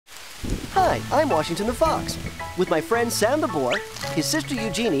Hi, I'm Washington the Fox. With my friend Sam the boar, his sister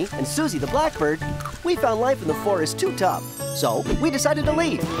Eugénie, and Suzie the blackbird, we found life in the forest too tough, so we decided to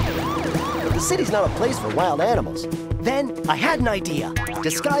leave. But the city's not a place for wild animals. Then I had an idea.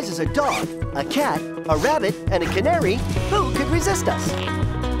 Disguised as a dog, a cat, a rabbit, and a canary, who could resist us?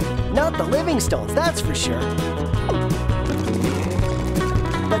 Not the Livingstones, that's for sure.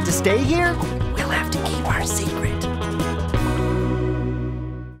 But to stay here, we'll have to keep our secret.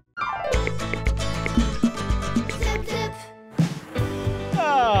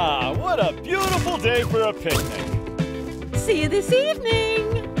 Ah, what a beautiful day for a picnic. See you this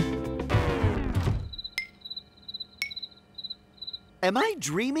evening. Am I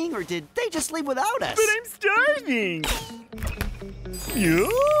dreaming, or did they just leave without us? But I'm starving.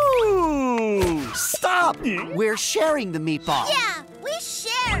 You. Stop! We're sharing the meatball. Yeah, we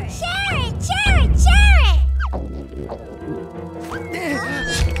share it. Share it, share it, share it.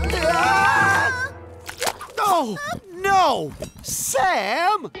 Oh, no!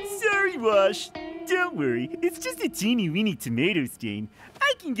 Sam! Sorry, Wash. Don't worry. It's just a teeny-weeny tomato stain.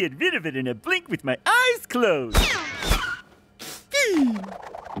 I can get rid of it in a blink with my eyes closed.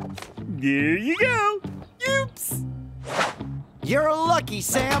 There you go. Oops. You're lucky,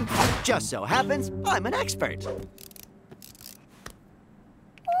 Sam. Just so happens I'm an expert.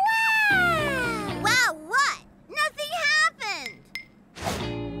 Wow! Wow, what? Nothing happened.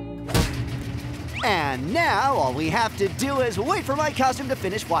 And now all we have to do is wait for my costume to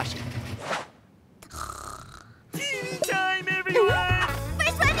finish washing. TV time, everyone.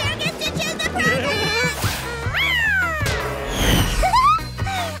 First one here gets to choose the program.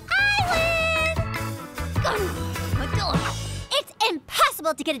 It's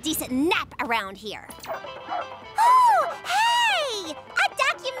impossible to get a decent nap around here. Oh, hey! A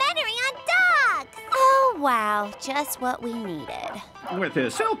documentary on dogs! Oh, wow. Just what we needed. With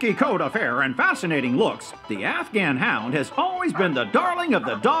his silky coat of hair and fascinating looks, the Afghan hound has always been the darling of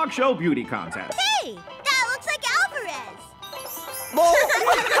the dog show beauty contest. Hey! That looks like Alvarez!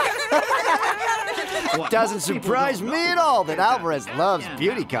 Doesn't surprise me at all that Alvarez loves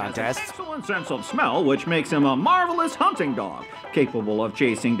beauty contests. Excellent sense of smell, which makes him a marvelous hunting dog, capable of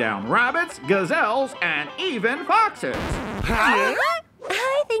chasing down rabbits, gazelles, and even foxes.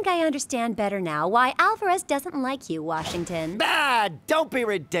 I think I understand better now why Alvarez doesn't like you, Washington. Ah, don't be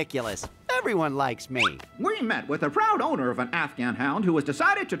ridiculous. Everyone likes me. We met with the proud owner of an Afghan hound who has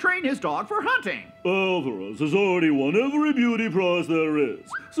decided to train his dog for hunting. Alvarez has already won every beauty prize there is,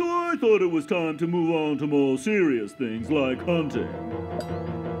 so I thought it was time to move on to more serious things like hunting.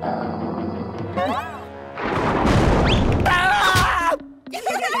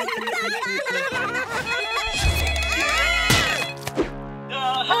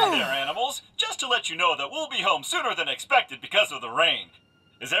 Hi there, animals. Just to let you know that we'll be home sooner than expected because of the rain.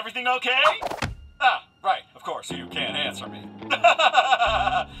 Is everything okay? Ah, right, of course, you can't answer me.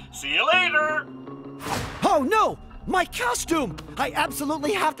 See you later! Oh, no! My costume! I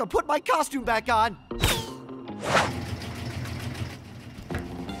absolutely have to put my costume back on.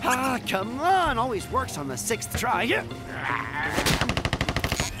 Ah, come on! Always works on the 6th try. You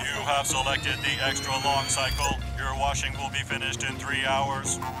have selected the extra long cycle. Your washing will be finished in 3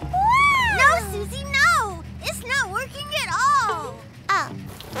 hours. No, Suzie, no! It's not working at all! Oh.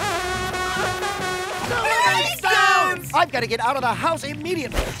 I've got to get out of the house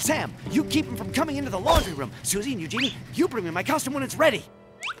immediately. Sam, you keep him from coming into the laundry room. Suzie and Eugénie, you bring me my costume when it's ready.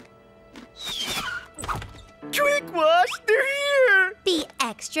 Quick, Wash, they're here! Be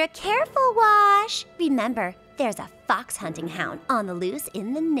extra careful, Wash. Remember, there's a fox hunting hound on the loose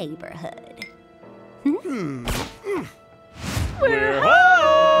in the neighborhood. We're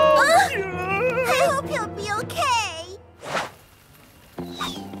home! I hope he'll be okay.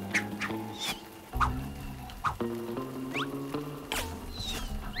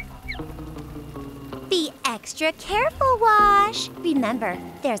 Be extra careful, Wash. Remember,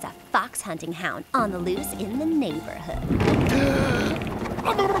 there's a fox hunting hound on the loose in the neighborhood.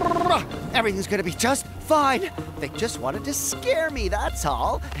 Everything's gonna be just fine. They just wanted to scare me, that's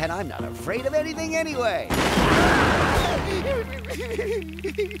all. And I'm not afraid of anything anyway.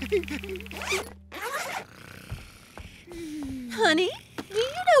 Honey, do you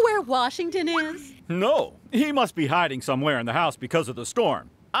know where Washington is? No, he must be hiding somewhere in the house because of the storm.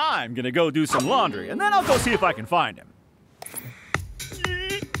 I'm gonna go do some laundry, and then I'll go see if I can find him.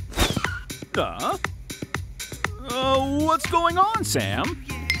 What's going on, Sam?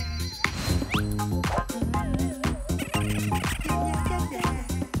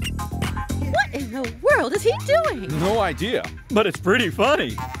 What in the world is he doing? No idea, but it's pretty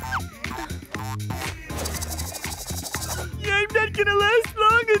funny. I'm not gonna last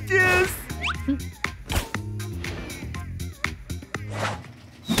long at this.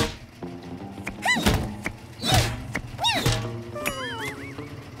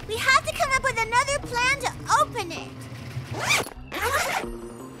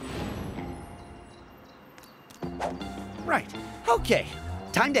 Okay,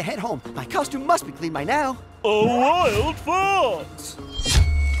 time to head home. My costume must be clean by now. A wild fox!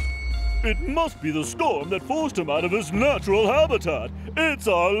 It must be the storm that forced him out of his natural habitat. It's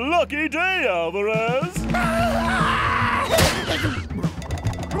our lucky day, Alvarez!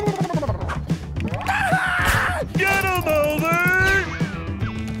 Get him, Alvy!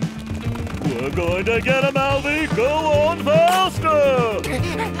 We're going to get him, Alvy! Go on faster!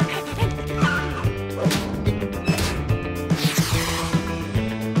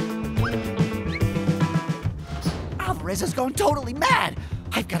 Alvarez has gone totally mad.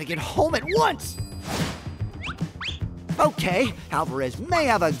 I've got to get home at once. Okay, Alvarez may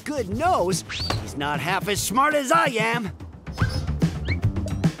have a good nose, but he's not half as smart as I am.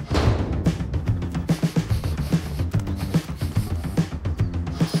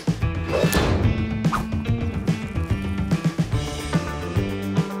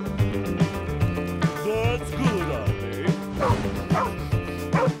 That's good, Alvy.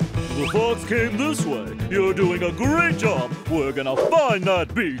 The fox came this way. You're doing a great job. We're gonna find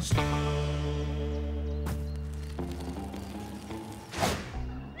that beast.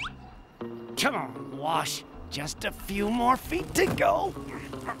 Come on, Wash. Just a few more feet to go.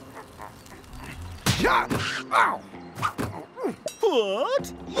 Ow!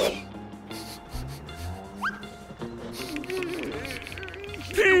 What?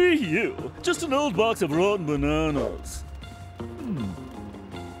 P.U. Just an old box of rotten bananas.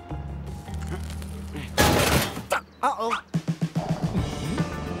 Uh-oh.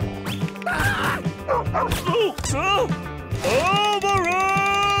 Oh,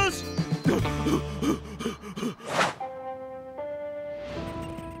 Alvarez!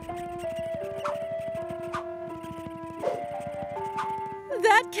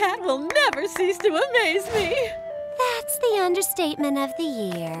 That cat will never cease to amaze me. That's the understatement of the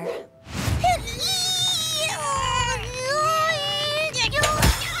year.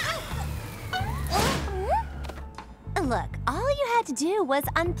 Look, all you had to do was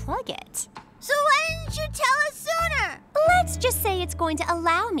unplug it. So why didn't you tell us sooner? Let's just say it's going to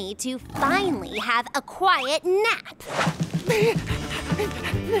allow me to finally have a quiet nap.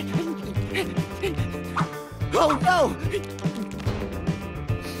 Oh, no!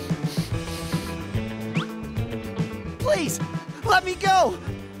 Please, let me go!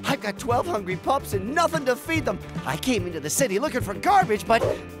 I've got 12 hungry pups and nothing to feed them. I came into the city looking for garbage, but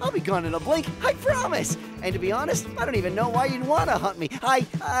I'll be gone in a blink, I promise. And to be honest, I don't even know why you'd want to hunt me. I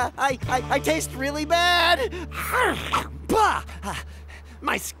taste really bad. Bah!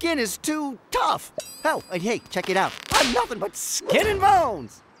 My skin is too tough. Oh, and hey, check it out. I'm nothing but skin and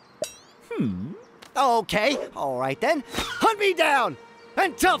bones. Okay, all right then. Hunt me down!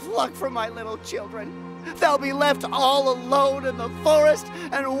 And tough luck for my little children. They'll be left all alone in the forest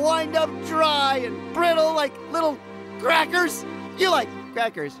and wind up dry and brittle like little crackers. You like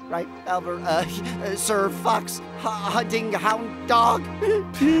crackers, right, Sir Fox Hunting Hound Dog?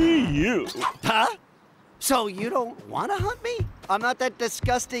 P.U. Huh? So you don't want to hunt me? I'm not that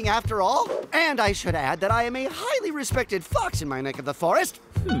disgusting after all. And I should add that I am a highly respected fox in my neck of the forest.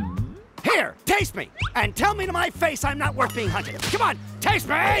 Here, taste me, and tell me to my face I'm not worth being hunted. Come on, taste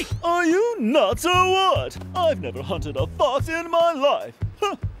me! Are you nuts or what? I've never hunted a fox in my life.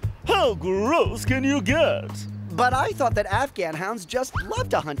 Huh. How gross can you get? But I thought that Afghan hounds just love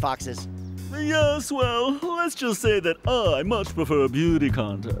to hunt foxes. Yes, well, let's just say that I much prefer beauty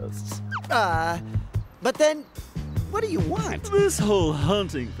contests. But then, what do you want? This whole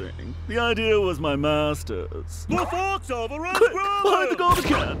hunting thing, the idea was my master's. The fox Alvarez! Quick, behind the garbage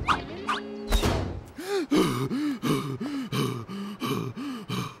can! We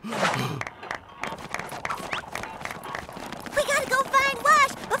gotta go find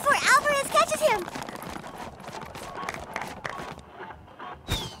Wash before Alvarez catches him.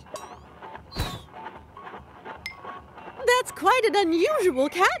 That's quite an unusual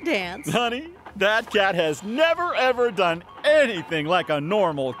cat dance. Honey, that cat has never ever done anything like a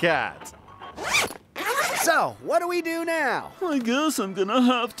normal cat. So, what do we do now? I guess I'm gonna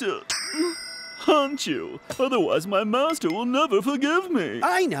have to hunt you. Otherwise, my master will never forgive me.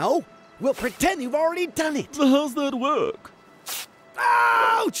 I know. We'll pretend you've already done it. How's that work?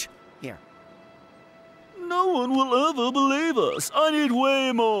 Ouch! Here. No one will ever believe us. I need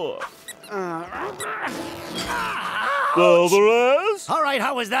way more. Alvarez? All right,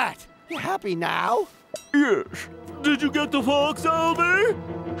 how was that? You happy now? Yes. Did you get the fox, Alvy?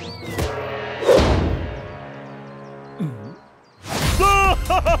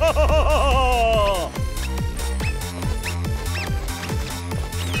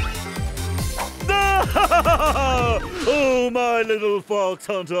 Oh, my little fox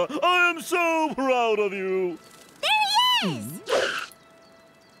hunter, I am so proud of you. There he is!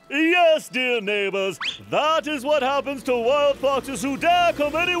 Yes, dear neighbors, that is what happens to wild foxes who dare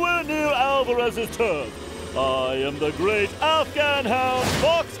come anywhere near Alvarez's turf. I am the great Afghan hound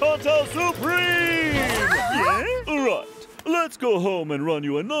fox hunter supreme! Yeah? Right, let's go home and run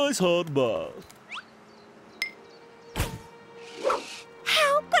you a nice hot bath.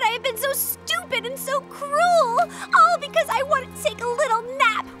 How could I have been so stupid and so cruel? All because I wanted to take a little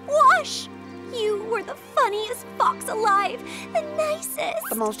nap. Wash! You were the funniest fox alive, the nicest.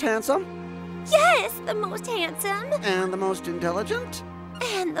 The most handsome? Yes, the most handsome. And the most intelligent?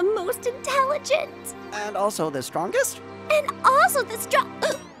 And the most intelligent. And also the strongest? And also the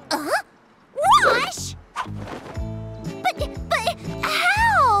Wash! But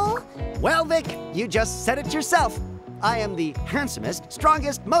how? Well, Vic, you just said it yourself. I am the handsomest,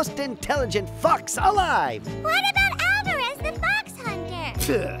 strongest, most intelligent fox alive. What about Alvarez, the fox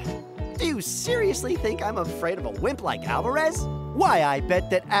hunter? Do you seriously think I'm afraid of a wimp like Alvarez? Why, I bet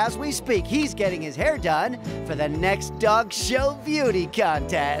that as we speak, he's getting his hair done for the next dog show beauty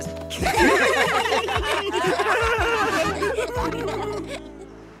contest.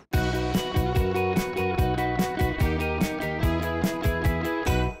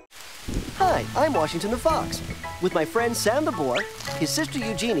 Hi, I'm Washington the Fox. With my friend Sam the boar, his sister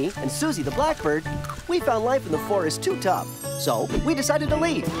Eugénie, and Suzie the blackbird, we found life in the forest too tough, so we decided to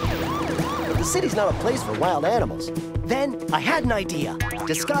leave. But the city's not a place for wild animals. Then I had an idea.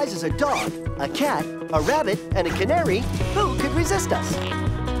 Disguised as a dog, a cat, a rabbit, and a canary, who could resist us?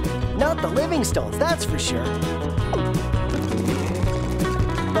 Not the Livingstones, that's for sure.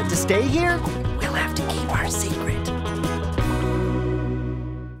 But to stay here, we'll have to keep our secret.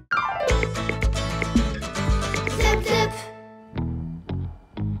 Zip, zip.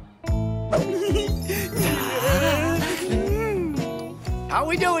 How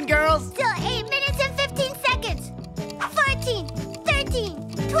we doing, girls? Still 8 minutes and 15 seconds. 14,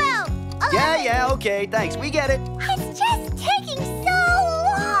 13, 12, 11. Yeah, okay, thanks. We get it. It's just taking so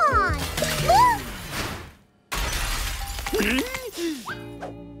long.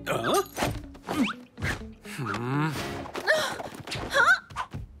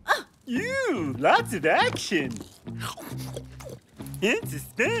 Lots of action. And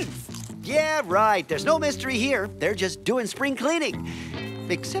suspense. Yeah, right. There's no mystery here. They're just doing spring cleaning.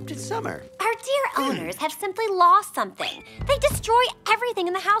 Except it's summer. Our dear owners have simply lost something. They destroy everything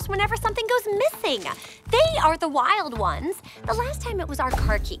in the house whenever something goes missing. They are the wild ones. The last time it was our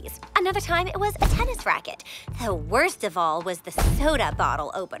car keys. Another time it was a tennis racket. The worst of all was the soda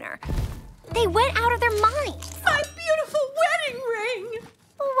bottle opener. They went out of their minds. My beautiful wedding ring!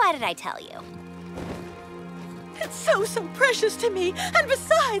 What did I tell you? It's so precious to me. And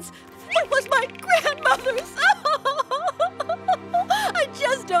besides, it was my grandmother's. I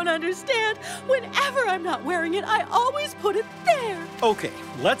just don't understand. Whenever I'm not wearing it, I always put it there. Okay,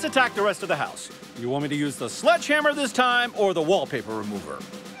 let's attack the rest of the house. You want me to use the sledgehammer this time or the wallpaper remover?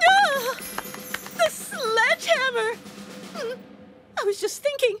 The sledgehammer! I was just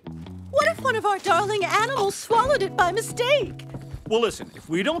thinking, what if one of our darling animals swallowed it by mistake? Well, listen, if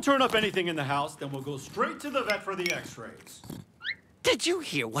we don't turn up anything in the house, then we'll go straight to the vet for the x-rays. Did you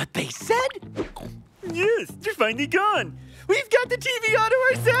hear what they said? Yes, they're finally gone. We've got the TV auto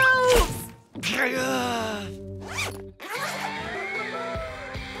ourselves.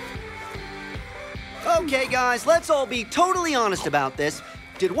 Okay, guys, let's all be totally honest about this.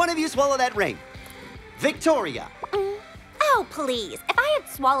 Did one of you swallow that ring? Victoria. Oh, please. If I had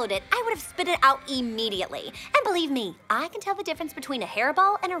swallowed it, I would have spit it out immediately. And believe me, I can tell the difference between a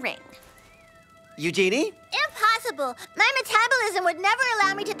hairball and a ring. Eugénie? Impossible. My metabolism would never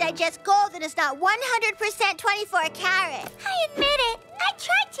allow me to digest gold that is not 100% 24 karat. I admit it. I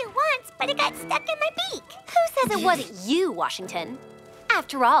tried to once, but it got stuck in my beak. Who says it wasn't you, Washington?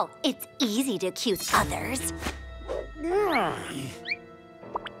 After all, it's easy to accuse others.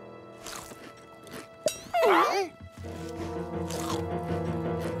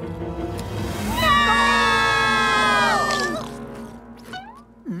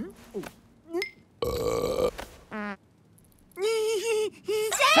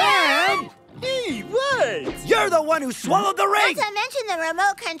 Sam! Hey, what? You're the one who swallowed the ring! Not to mention the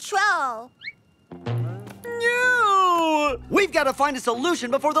remote control. No! We've got to find a solution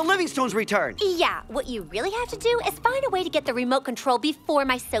before the Livingstones return. Yeah, what you really have to do is find a way to get the remote control before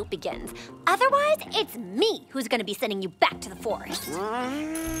my soap begins. Otherwise, it's me who's gonna be sending you back to the forest.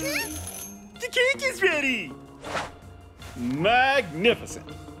 The cake is ready. Magnificent.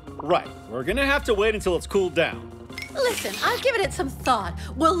 Right, we're gonna have to wait until it's cooled down. Listen, I've given it some thought.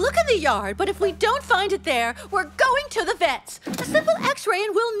 We'll look in the yard, but if we don't find it there, we're going to the vets. A simple x-ray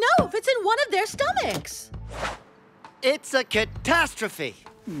and we'll know if it's in one of their stomachs. It's a catastrophe.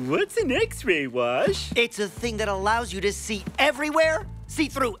 What's an X-ray, Wash? It's a thing that allows you to see everywhere, see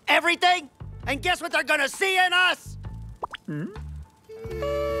through everything, and guess what they're gonna see in us?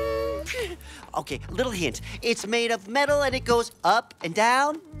 Okay, little hint. It's made of metal and it goes up and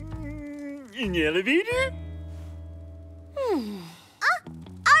down. An elevator?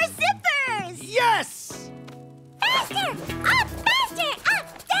 Our zippers! Yes! Faster! Up, faster! Up,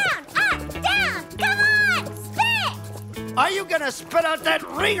 down! Come on! Spit! Are you gonna spit out that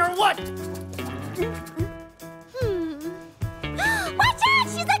ring or what? Watch out!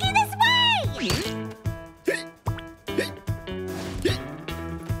 She's looking this way!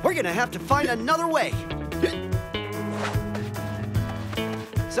 We're gonna have to find another way.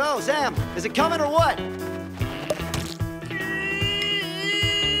 So, Sam, is it coming or what?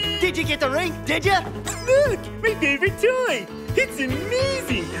 Did you get the ring? Did you? Look, my favorite toy. It's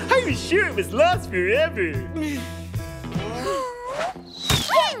amazing. I was sure it was lost forever.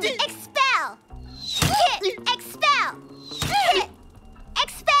 Hit! Expel! Hit! Expel! Hit!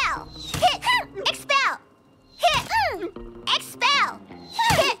 Expel! Hit! Expel! Hit! Expel!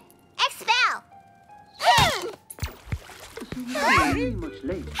 Hit! Expel! Hooray!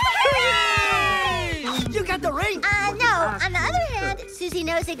 You got the ring? No. On the other hand, Suzie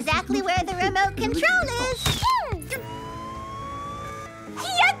knows exactly where the remote control is.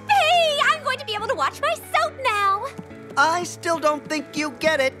 Yippee! I'm going to be able to watch my soap now. I still don't think you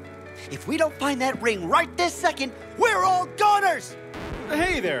get it. If we don't find that ring right this second, we're all goners!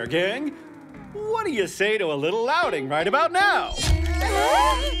 Hey there, gang. What do you say to a little outing right about now?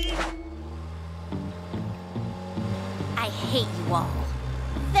 I hate you all.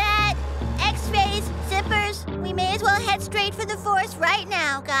 That, X-rays, zippers, we may as well head straight for the forest right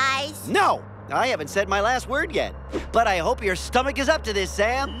now, guys. No, I haven't said my last word yet. But I hope your stomach is up to this,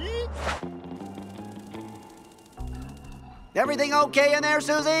 Sam. Everything okay in there,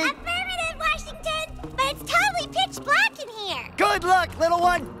 Suzie? Affirmative, Washington, but it's totally pitch black in here. Good luck, little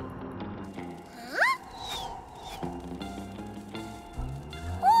one.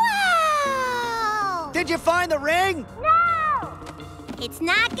 Wow! Did you find the ring? No! It's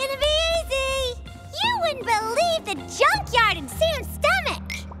not gonna be easy. You wouldn't believe the junkyard in Sam's stomach.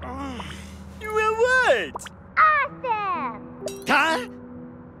 Well, what? Awesome! Huh?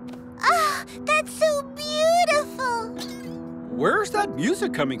 Oh, that's so beautiful. Where's that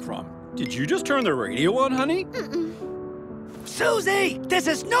music coming from? Did you just turn the radio on, honey? Suzie, this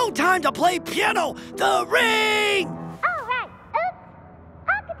is no time to play piano. The ring! All right, oops.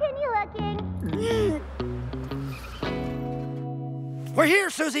 I'll continue looking. We're here,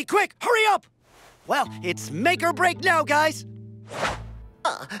 Suzie. Quick, hurry up. Well, it's make or break now, guys.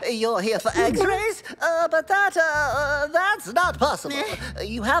 You're here for X-rays? But that's not possible.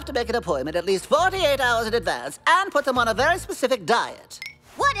 You have to make an appointment at least 48 hours in advance and put them on a very specific diet.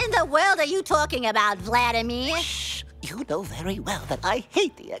 What in the world are you talking about, Vladimir? Shh! You know very well that I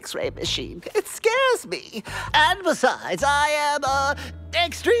hate the X-ray machine. It scares me. And besides, I am,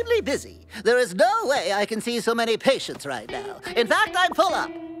 extremely busy. There is no way I can see so many patients right now. In fact, I'm full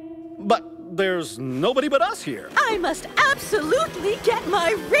up. But there's nobody but us here. I must absolutely get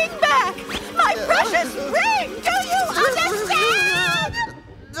my ring back! My precious ring! Do you understand?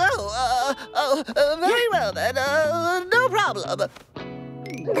 Very well then. No problem.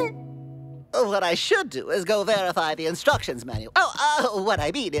 What I should do is go verify the instructions manual. What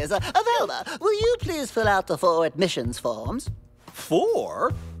I mean is, Velma, will you please fill out the 4 admissions forms?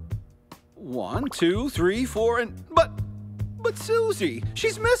 4? 1, 2, 3, 4, and... But Suzie,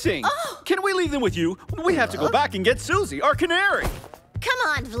 she's missing. Oh. Can we leave them with you? We have to go back and get Suzie, our canary. Come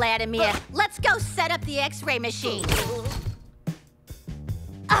on, Vladimir. Let's go set up the X-ray machine.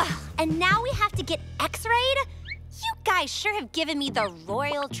 And now we have to get X-rayed? You guys sure have given me the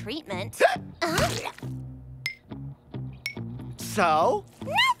royal treatment. So?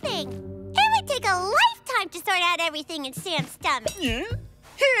 Nothing. It would take a lifetime to sort out everything in Sam's stomach. Yeah?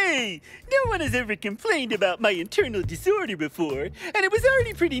 Hey, no one has ever complained about my internal disorder before, and it was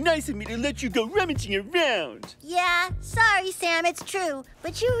already pretty nice of me to let you go rummaging around. Yeah, sorry, Sam, it's true.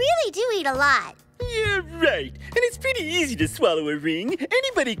 But you really do eat a lot. Yeah, right. And it's pretty easy to swallow a ring.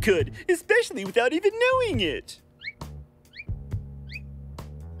 Anybody could, especially without even knowing it.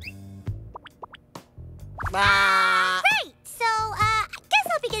 Right, so, I guess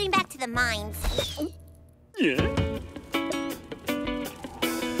I'll be getting back to the mines. Yeah?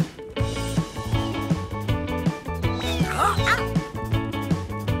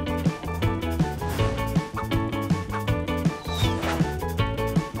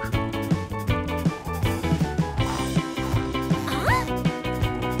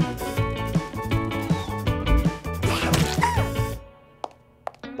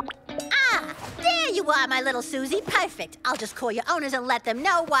 my little Suzie. Perfect. I'll just call your owners and let them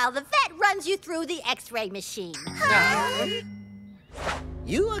know while the vet runs you through the x-ray machine.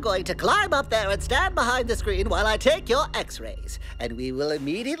 You are going to climb up there and stand behind the screen while I take your x-rays. And we will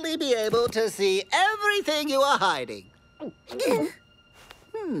immediately be able to see everything you are hiding.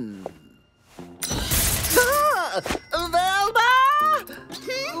 Velma!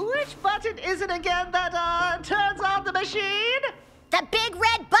 Which button is it again that turns on the machine? The big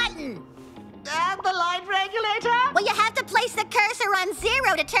red button. And the light regulator? Well, you have to place the cursor on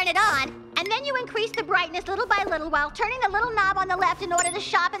 0 to turn it on. And then you increase the brightness little by little while turning the little knob on the left in order to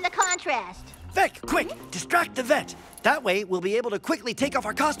sharpen the contrast. Vic, quick, distract the vet. That way, we'll be able to quickly take off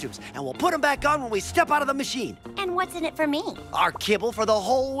our costumes, and we'll put them back on when we step out of the machine. And what's in it for me? Our kibble for the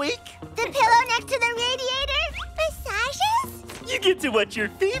whole week? The pillow next to the radiator? Massages? You get to watch your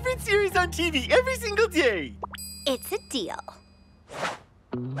favorite series on TV every single day. It's a deal.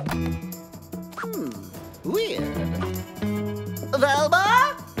 Weird.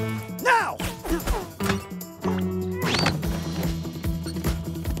 Velma? Now!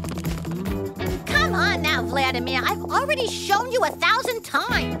 Come on now, Vladimir. I've already shown you 1,000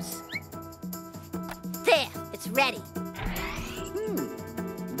 times. There, it's ready.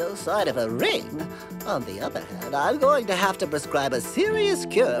 No sign of a ring. On the other hand, I'm going to have to prescribe a serious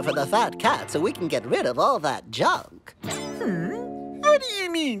cure for the fat cat so we can get rid of all that junk. What do you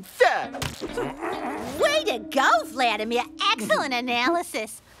mean, fat? Way to go, Vladimir. Excellent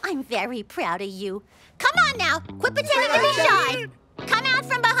analysis. I'm very proud of you. Come on now, quit pretending to be shy. Come out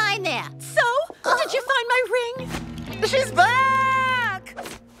from behind there. So, did you find my ring? She's back!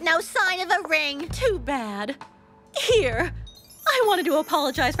 No sign of a ring. Too bad. Here, I wanted to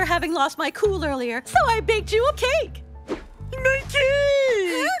apologize for having lost my cool earlier, so I baked you a cake. My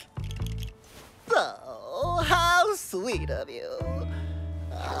cake! Oh, how sweet of you.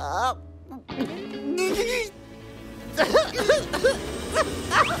 Wow!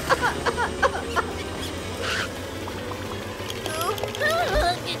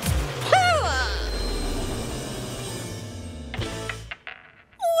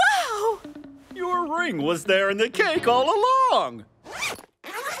 Your ring was there in the cake all along.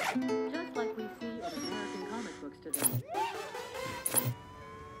 Just like we see in American comic books today.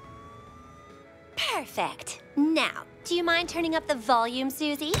 Perfect. Now, do you mind turning up the volume,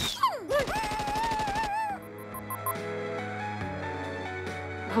 Suzie?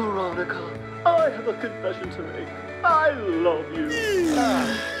 Veronica, I have a confession to make. I love you.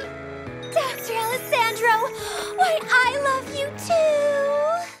 Dr. Alessandro, why, I love you too.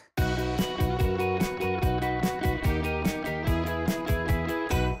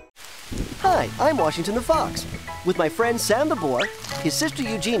 Hi, I'm Washington the Fox. With my friend Sam the boar, his sister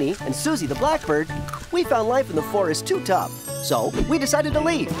Eugénie, and Suzie the blackbird, we found life in the forest too tough. So we decided to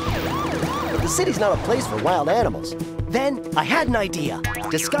leave. But the city's not a place for wild animals. Then I had an idea.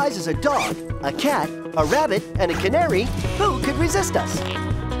 Disguised as a dog, a cat, a rabbit, and a canary, who could resist us?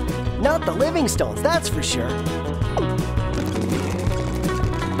 Not the Livingstones, that's for sure.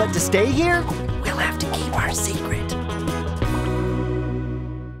 But to stay here, we'll have to keep our secret.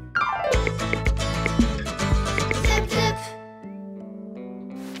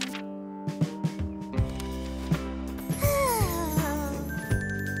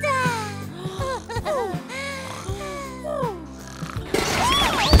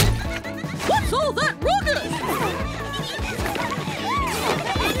 What's all that ruckus?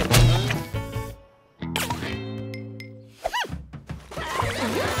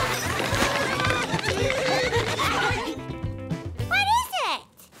 What is it?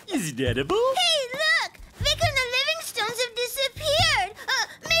 Is it edible? Hey, look! Vic and the Livingstones have disappeared.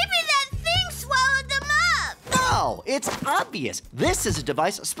 Maybe that thing swallowed them up. No, it's obvious. This is a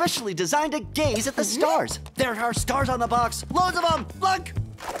device specially designed to gaze at the stars. There are stars on the box. Loads of them. Look.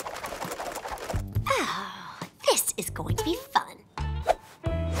 Oh, this is going to be fun.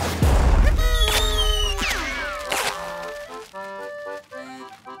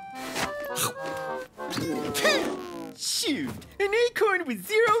 Shoot, an acorn with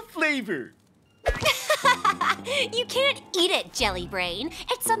 0 flavor. You can't eat it, Jelly Brain.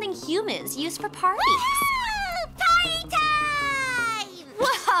 It's something humans use for parties. Party time!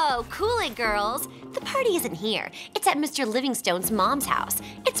 Whoa, cool it, girls. The party isn't here. It's at Mr. Livingstone's mom's house.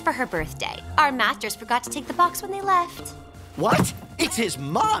 It's for her birthday. Our masters forgot to take the box when they left. What? It's his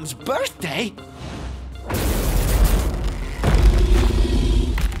mom's birthday?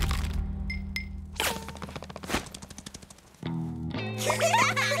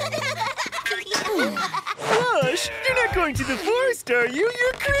 Gosh, you're not going to the forest, are you?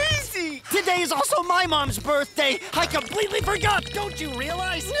 You're crazy! Today is also my mom's birthday. I completely forgot. Don't you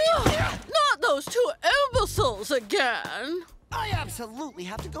realize? Not the those two imbeciles again. I absolutely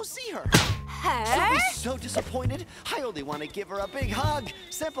have to go see her. Her? She'll be so disappointed. I only want to give her a big hug.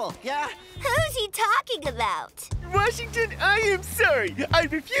 Simple, yeah? Who's he talking about? Washington, I am sorry. I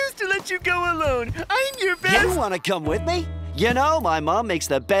refuse to let you go alone. I'm your best. You want to come with me? You know, my mom makes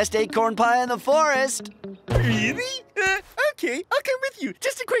the best acorn pie in the forest. Really? Okay, I'll come with you.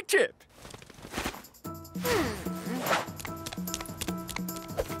 Just a quick trip.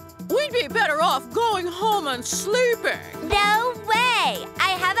 We'd be better off going home and sleeping. No way!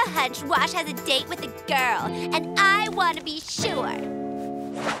 I have a hunch Wash has a date with a girl, and I want to be sure.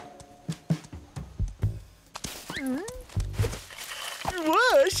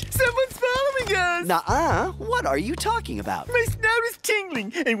 Wash, someone's following us. Nuh-uh. What are you talking about? My snout is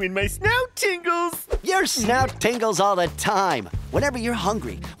tingling, and when my snout tingles... Your snout tingles all the time. Whenever you're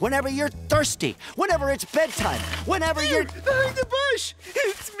hungry, whenever you're thirsty, whenever it's bedtime, whenever you're... Behind the bush!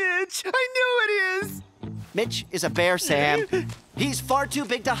 It's Mitch! I know it is! Mitch is a bear, Sam. He's far too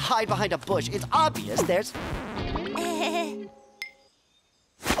big to hide behind a bush. It's obvious there's...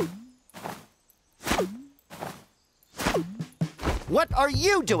 What are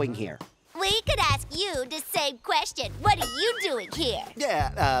you doing here? We could ask you the same question. What are you doing here?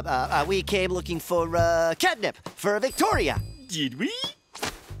 Yeah, we came looking for, catnip for Victoria. Did we?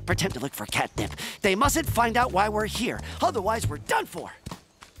 Pretend to look for catnip. They mustn't find out why we're here. Otherwise, we're done for.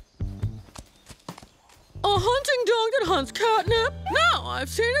 A hunting dog that hunts catnip? Now I've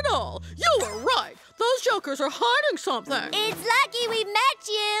seen it all. You were right. Those jokers are hiding something. It's lucky we met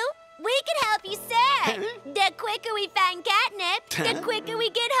you. We can help you search. The quicker we find catnip, the quicker we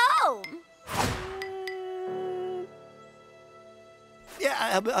get home.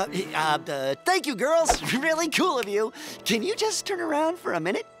 Yeah, thank you, girls. Really cool of you. Can you just turn around for a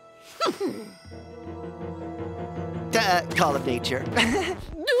minute? Call of nature.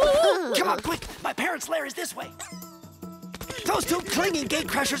 Come on, quick. My parents' lair is this way. Those two clinging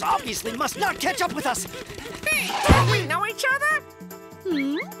gatecrashers obviously must not catch up with us. Hey, don't we know each other?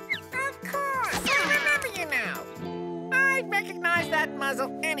 Hmm? Of course, I remember you now. I recognize that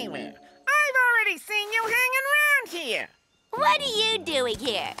muzzle anywhere. I've already seen you hanging around here. What are you doing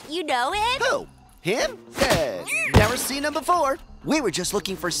here? You know him? Who? Him? Never seen him before. We were just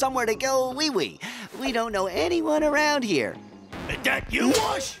looking for somewhere to go wee-wee. We don't know anyone around here. That you,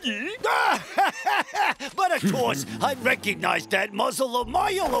 Wash? But of course, I recognize that muzzle a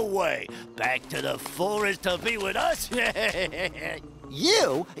mile away. Back to the forest to be with us?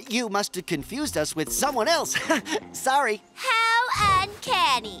 You must have confused us with someone else. Sorry. How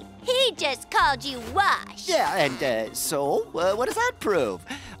uncanny. He just called you Wash. Yeah, and so, what does that prove?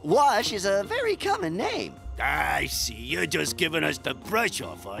 Wash is a very common name. I see. You're just giving us the brush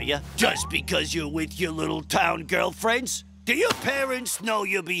off, are you? Just because you're with your little town girlfriends? Do your parents know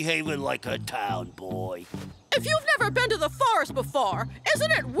you're behaving like a town boy? If you've never been to the forest before,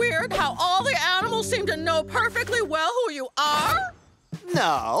 isn't it weird how all the animals seem to know perfectly well who you are?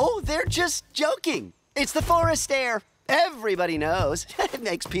 No, they're just joking. It's the forest air. Everybody knows. It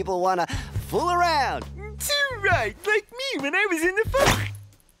makes people want to fool around. Too right, like me when I was in the forest.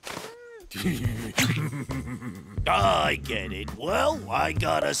 I get it. Well, I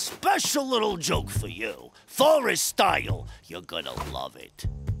got a special little joke for you. Forest style. You're gonna love it.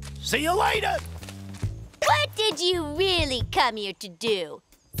 See you later. What did you really come here to do,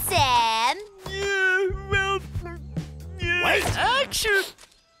 Sam? Wait. Action!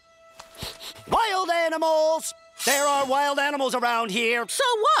 Wild animals! There are wild animals around here. So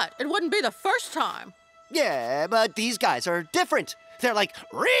what? It wouldn't be the first time. Yeah, but these guys are different. They're like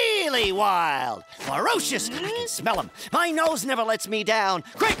really wild, ferocious. I can smell them. My nose never lets me down.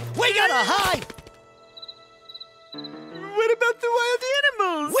 Quick, we gotta hide. What about the wild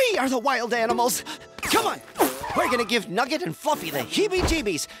animals? We are the wild animals. Come on. We're gonna give Nugget and Fluffy the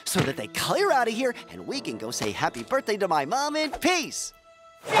heebie-jeebies so that they clear out of here and we can go say happy birthday to my mom in peace.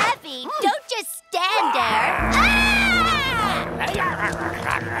 Fluffy, don't just stand there. Ah!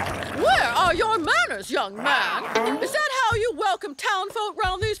 Where are your manners, young man? Is that how you welcome townfolk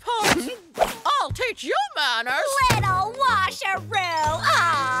round these parts? I'll teach you manners. Little washeroo.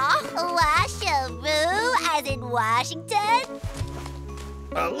 Aw, washeroo, as in Washington?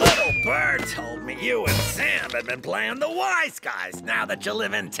 A little bird told me you and Sam have been playing the wise guys now that you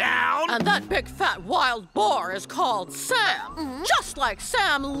live in town. And that big fat wild boar is called Sam, just like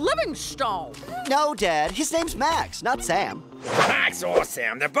Sam Livingstone. No, Dad, his name's Max, not Sam. Max or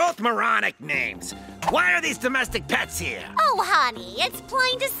Sam, they're both moronic names. Why are these domestic pets here? Oh, honey, it's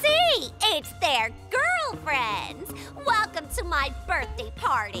plain to see. It's their girlfriends. Welcome to my birthday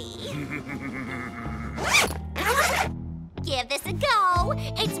party. Give this a go.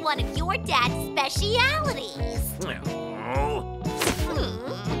 It's one of your dad's specialities.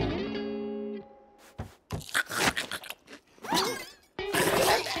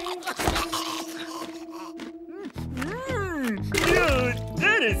 Dude,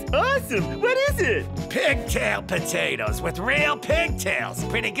 that is awesome! What is it? Pigtail potatoes with real pigtails.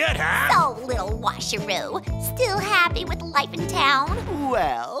 Pretty good, huh? So, little washeroo, still happy with life in town?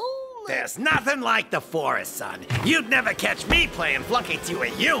 Well... There's nothing like the forest, son. You'd never catch me playing flunky to a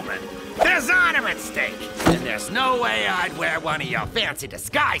human. There's honor at stake, and there's no way I'd wear one of your fancy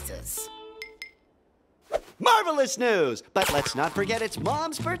disguises. Marvelous news! But let's not forget it's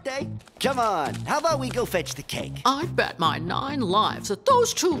Mom's birthday. Come on, how about we go fetch the cake? I'd bet my 9 lives that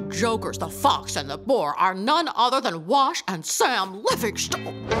those two jokers, the fox and the boar, are none other than Wash and Sam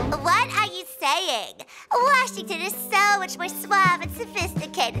Livingstone. What are you saying? Washington is so much more suave and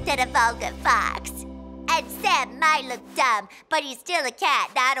sophisticated than a vulgar fox. And Sam might look dumb, but he's still a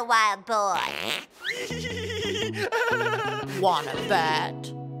cat, not a wild boar. Wanna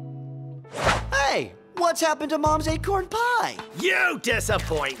bet? Hey! What's happened to Mom's acorn pie? You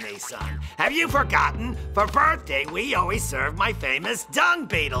disappoint me, son. Have you forgotten? For birthday, we always serve my famous dung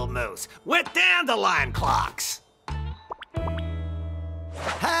beetle mousse with dandelion clocks.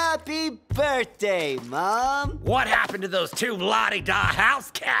 Happy birthday, Mom! What happened to those 2 la-di-da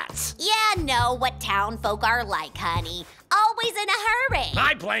house cats? You know what town folk are like, honey. Always in a hurry.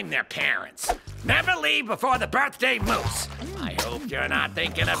 I blame their parents. Never leave before the birthday mousse. I hope you're not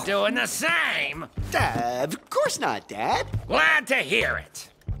thinking of doing the same. Of course not, Dad. Glad to hear it.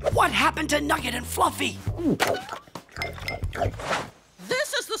 What happened to Nugget and Fluffy?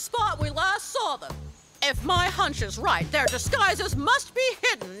 This is the spot we last saw them. If my hunch is right, their disguises must be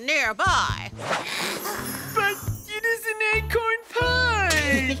hidden nearby. But it is an acorn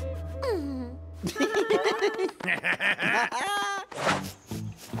pie!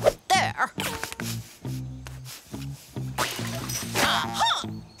 There.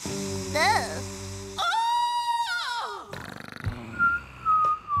 Ugh.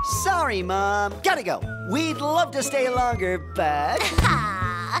 Sorry, Mom. Gotta go. We'd love to stay longer, but...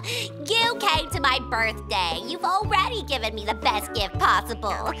 You came to my birthday. You've already given me the best gift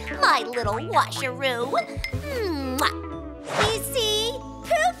possible. My little washeroo. You see?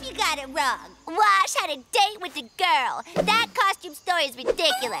 Proof you got it wrong. Wash had a date with a girl. That costume story is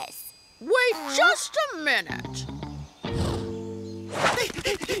ridiculous. Wait just a minute.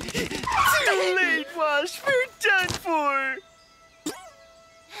 Too late, Wash. We're done for.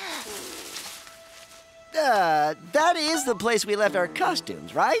 That is the place we left our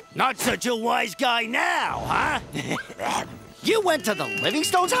costumes, right? Not such a wise guy now, huh? You went to the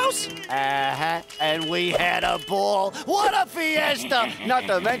Livingstone's house? Uh-huh, and we had a ball. What a fiesta! Not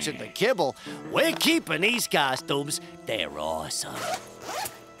to mention the kibble. We're keeping these costumes. They're awesome.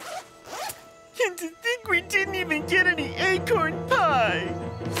 And to think we didn't even get any acorn pie.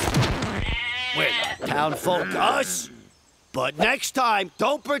 We're the town folk, us. But next time,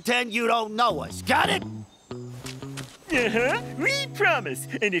 don't pretend you don't know us. Got it? Uh-huh, we promise.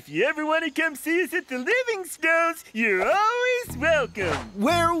 And if you ever want to come see us at the Livingstones, you're always welcome.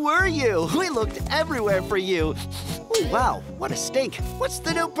 Where were you? We looked everywhere for you. Oh, wow, what a stink. What's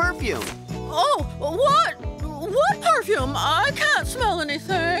the new perfume? Oh, what? What perfume? I can't smell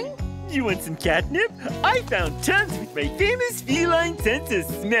anything. You want some catnip? I found tons with my famous feline sense of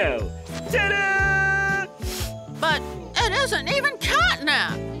smell. Ta-da! But it isn't even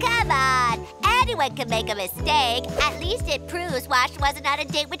catnip. Come on. Anyone can make a mistake. At least it proves Wash wasn't on a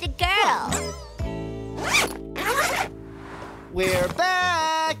date with a girl. We're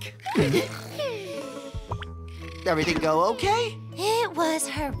back. Everything go okay? It was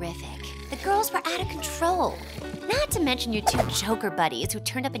horrific. The girls were out of control. Not to mention your 2 joker buddies who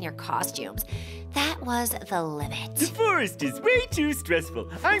turned up in your costumes. That was the limit. The forest is way too stressful.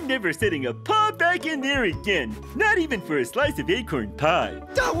 I'm never setting a paw back in there again. Not even for a slice of acorn pie.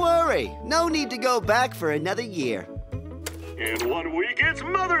 Don't worry. No need to go back for another year. In 1 week, it's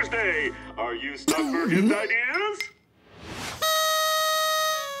Mother's Day. Are you stuck for gift ideas?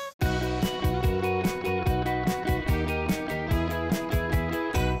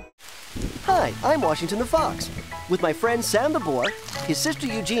 Hi, I'm Washington the Fox. With my friend Sam the Boar, his sister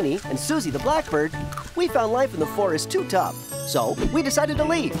Eugénie, and Suzie the Blackbird, we found life in the forest too tough. So we decided to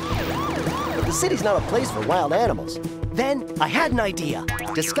leave. But the city's not a place for wild animals. Then I had an idea.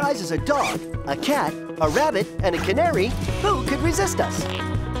 Disguised as a dog, a cat, a rabbit, and a canary, who could resist us?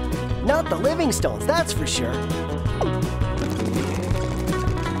 Not the Livingstones, that's for sure.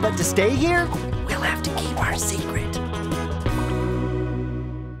 But to stay here, we'll have to keep our secret.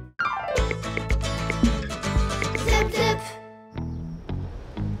 Zip, zip.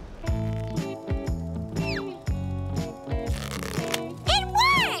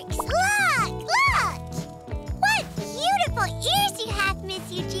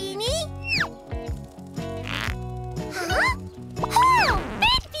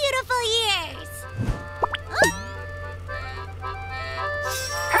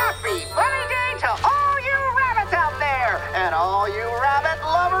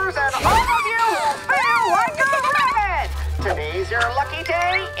 your lucky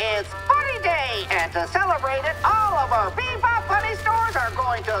day, it's Bunny Day! And to celebrate it, all of our Bebop Bunny stores are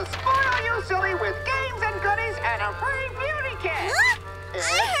going to spoil you silly with games and goodies and a free beauty kit! Huh? I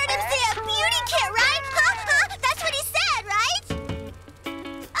heard him say a beauty kit, right? That's what he said, right?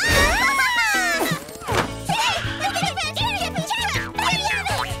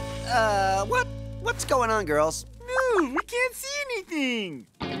 What's going on, girls? No, we can't see anything.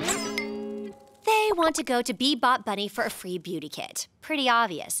 They want to go to Bebop Bunny for a free beauty kit. Pretty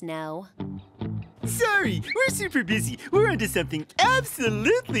obvious, no? Sorry, we're super busy. We're onto something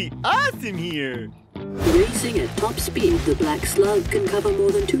absolutely awesome here. Racing at top speed, the black slug can cover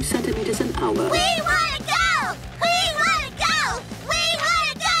more than 2 centimeters an hour. We want to go! We want to go! We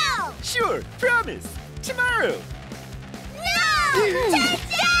want to go! Sure, promise. Tomorrow. No! Today!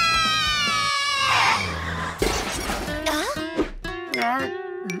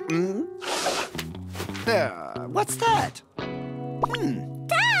 What's that? Duh!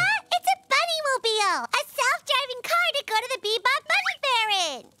 It's a Bunnymobile! A self-driving car to go to the Bebop Bunny Fair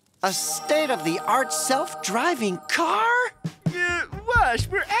in! A state-of-the-art self-driving car? Wash,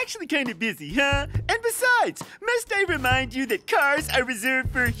 we're actually kind of busy, huh? And besides, must I remind you that cars are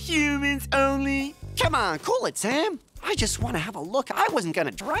reserved for humans only? Come on, cool it, Sam. I just want to have a look. I wasn't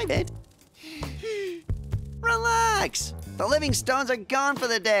gonna drive it. Relax. The living stones are gone for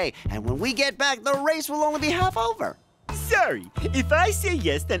the day, and when we get back, the race will only be half over. Sorry, if I say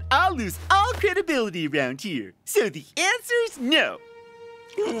yes, then I'll lose all credibility around here. So the answer's no.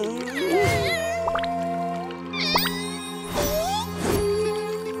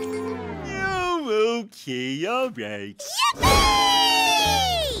 Oh, okay, all right.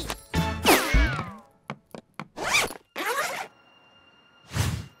 Yippee!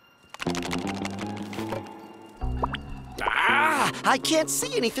 I can't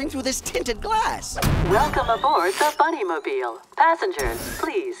see anything through this tinted glass. Welcome aboard the Bunnymobile. Passengers,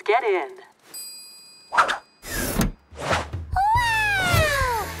 please get in. Wow!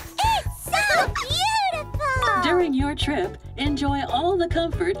 It's so beautiful! During your trip, enjoy all the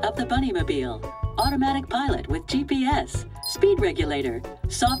comfort of the Bunnymobile. Automatic pilot with GPS, speed regulator,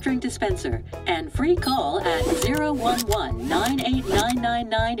 soft drink dispenser, and free call at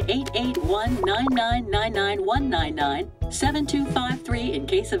 011-98999-881-9999-199-7253 in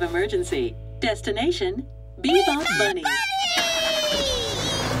case of emergency. Destination, Bebop Bunny.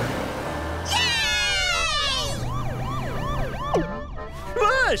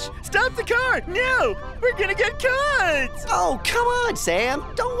 Wash, stop the car, no! We're gonna get caught! Oh, come on, Sam.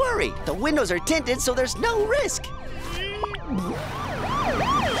 Don't worry. The windows are tinted, so there's no risk.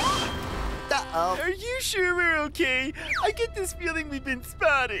 Uh-oh. Are you sure we're okay? I get this feeling we've been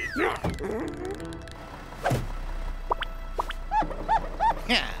spotted.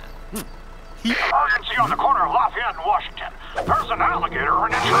 Emergency on the corner of Lafayette and Washington. There's an alligator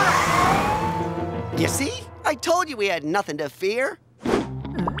in a tree. You see? I told you we had nothing to fear.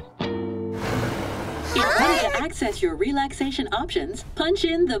 In order to access your relaxation options, punch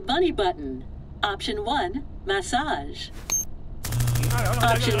in the bunny button. Option 1, massage.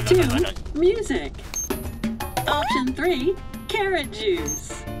 Option 2, music. Option 3, carrot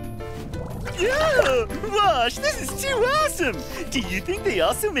juice. Yeah! Wash, this is too awesome! Do you think they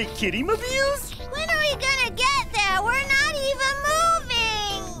also make kitty mobiles? When are we gonna get there? We're not even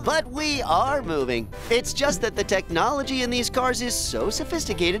moving! But we are moving. It's just that the technology in these cars is so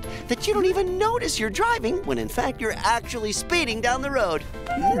sophisticated that you don't even notice you're driving when in fact you're actually speeding down the road.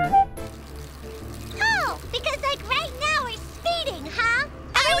 Oh, because like right now we're speeding, huh?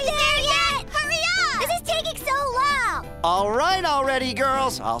 Are we there yet? Hurry up! This is taking so long! All right already,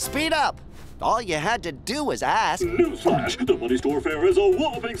 girls. I'll speed up. All you had to do was ask. Newsflash! The Bunny Store Fair is a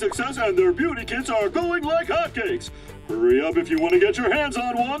whopping success and their beauty kits are going like hotcakes. Hurry up if you want to get your hands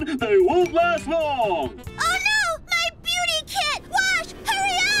on one. They won't last long. Oh no! My beauty kit! Wash!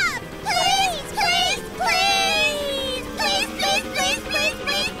 Hurry up! Please! Please! Please! Please! Please! Please! Please!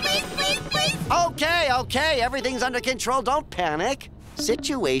 Please! Please! Please! Please! Okay. Everything's under control. Don't panic.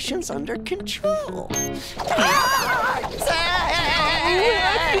 Situation's under control.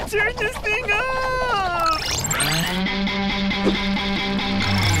 Turn this thing off!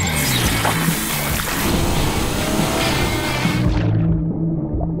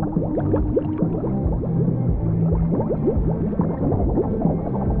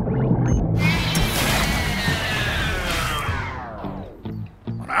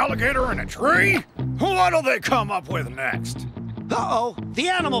 An alligator in a tree? What'll they come up with next? Uh-oh, the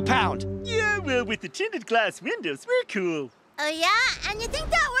animal pound. Yeah, well, with the tinted glass windows, we're cool. Oh yeah? And you think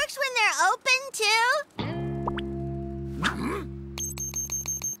that works when they're open too?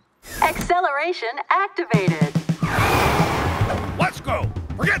 Acceleration activated. go.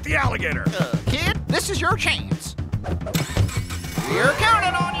 Forget the alligator. Kid, this is your chance. We're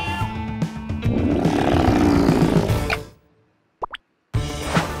counting on you.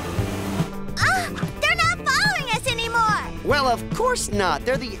 They're not following us anymore. Well, of course not.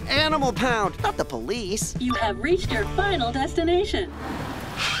 They're the animal pound, not the police. You have reached your final destination.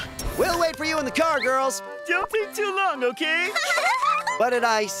 We'll wait for you in the car, girls. Don't take too long, okay? What did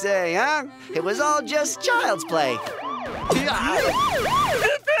I say, huh? It was all just child's play.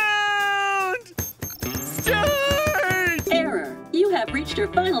 Error. You have reached your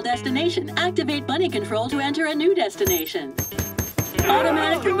final destination. Activate bunny control to enter a new destination.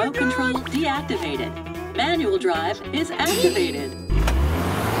 Automatic remote control deactivated. Manual drive is activated.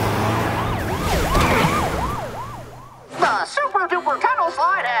 The Super Duper Tunnel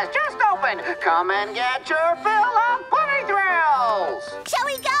Slide has just opened. Come and get your fill of bunny thrills. Shall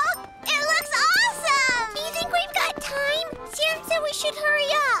we go? It looks awesome. Do you think we've got time? Sam said we should hurry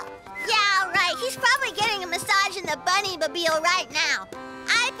up. Yeah, right. He's probably getting a massage in the Bunnymobile right now.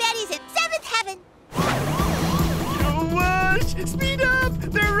 I bet he's in 7th heaven. Oh, Wash! Speed up!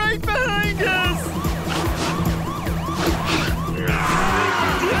 They're right behind us!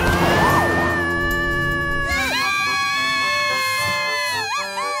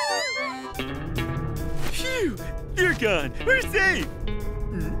 Phew! They're gone. We're safe.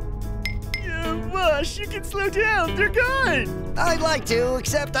 Wash, you can slow down. They're gone. I'd like to,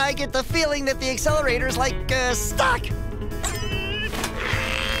 except I get the feeling that the accelerator's like, stuck.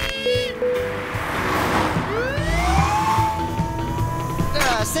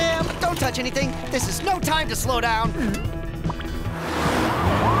 Sam, don't touch anything. This is no time to slow down.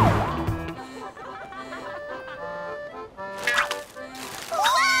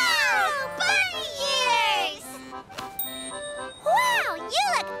 Wow! Bunny ears! Wow, you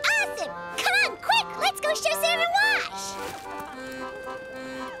look awesome! Come on, quick! Let's go show Sam and Wash!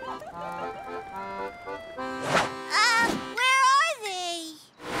 Where are they?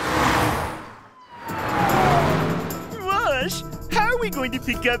 Wash, how are we going to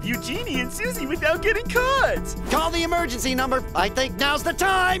pick up Eugénie and Suzie without getting caught? Call the emergency number. I think now's the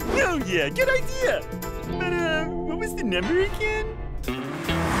time. Oh, yeah, good idea. But, what was the number again?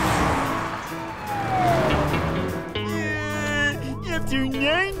 After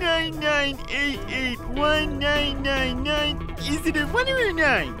 999881999, is it a 1 or a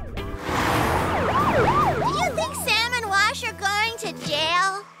 9? Do you think Sam and Wash are going to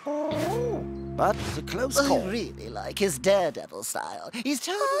jail? But it's a close call. I really like his daredevil style. He's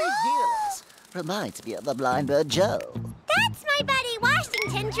totally fearless. Reminds me of the blind bird Joe. That's my buddy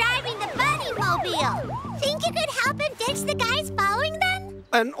Washington driving the Bunnymobile. Think you could help him ditch the guys following them?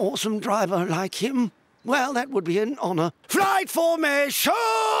 An awesome driver like him? Well, that would be an honor. Flight formation!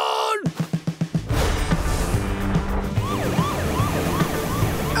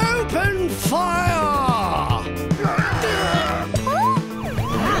 Open fire!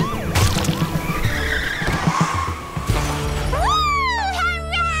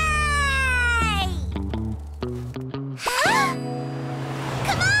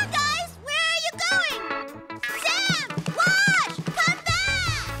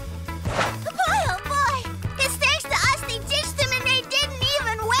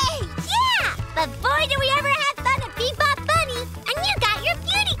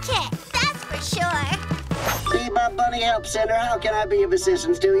 Help Center, how can I be of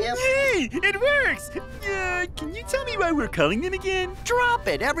assistance to you? Hey, it works! Can you tell me why we're calling them again? Drop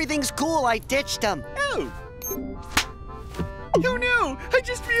it. Everything's cool. I ditched them. Oh. Oh no, I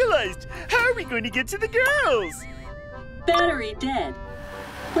just realized. How are we going to get to the girls? Battery dead.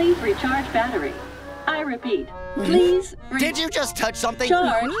 Please recharge battery. I repeat, please Did you just touch something?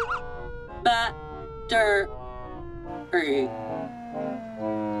 Charge battery.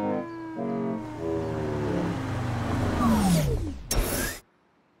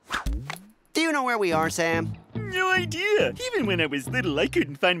 Do you know where we are, Sam? No idea. Even when I was little, I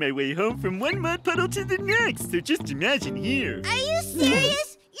couldn't find my way home from one mud puddle to the next. So just imagine here. Are you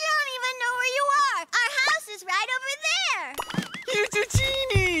serious? You don't even know where you are. Our house is right over there.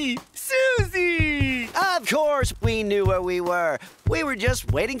 Eugénie! Suzie! Of course we knew where we were. We were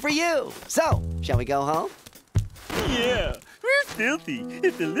just waiting for you. So, shall we go home? Yeah, we're filthy.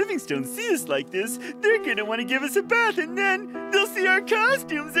 If the Livingstones see us like this, they're gonna want to give us a bath, and then they'll see our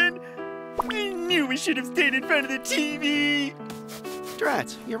costumes, and I knew we should have stayed in front of the TV.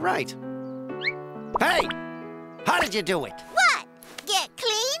 Drat, you're right. Hey! How did you do it? What? Get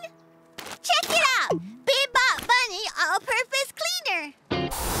clean? Check it out. Bebop Bunny All-Purpose Cleaner.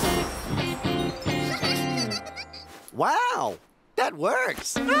 Wow, that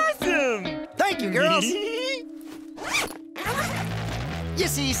works. Awesome! Thank you, girls. You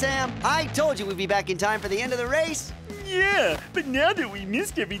see, Sam, I told you we'd be back in time for the end of the race. Yeah, but now that we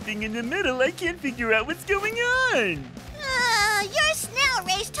missed everything in the middle, I can't figure out what's going on. Your snail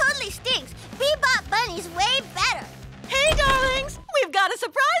race totally stinks. Bebop Bunny's way better. Hey, darlings, we've got a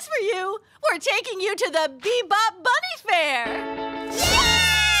surprise for you. We're taking you to the Bebop Bunny Fair. Yay!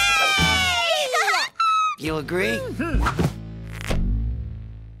 You agree?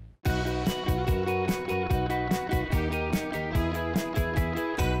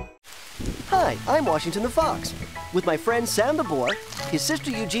 Hi, I'm Washington the Fox. With my friend Sam the Boar, his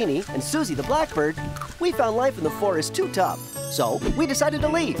sister Eugénie, and Suzie the Blackbird, we found life in the forest too tough. So we decided to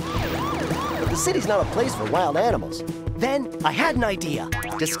leave. But the city's not a place for wild animals. Then I had an idea.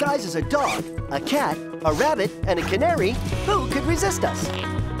 Disguised as a dog, a cat, a rabbit, and a canary, who could resist us?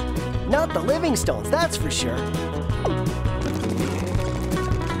 Not the Livingstones, that's for sure.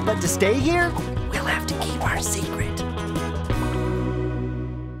 But to stay here, we'll have to keep our secret.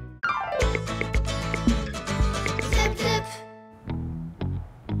 Zip, zip.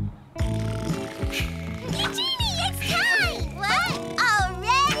 Eugénie, it's time! What?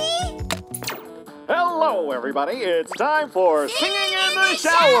 Already? Hello, everybody. It's time for Singing in the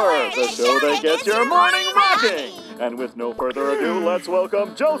Shower, the show that gets your morning rocking. And with no further ado, let's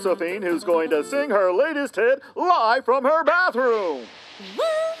welcome Josephine, who's going to sing her latest hit live from her bathroom.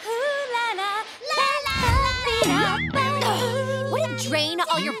 Wouldn't it drain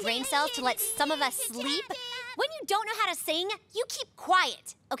all your brain cells to let some of us sleep? When you don't know how to sing, you keep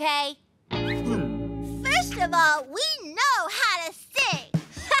quiet, okay? First of all, we know how to sing.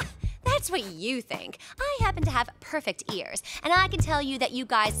 That's what you think. I happen to have perfect ears, and I can tell you that you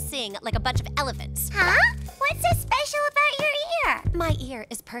guys sing like a bunch of elephants. Huh? What's so special about your ear? My ear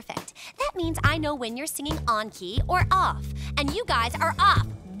is perfect. That means I know when you're singing on key or off, and you guys are off.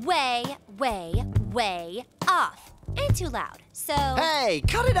 Way, way, way off. And too loud, so... Hey,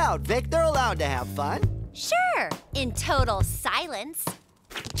 cut it out, Vic. They're allowed to have fun. Sure, in total silence.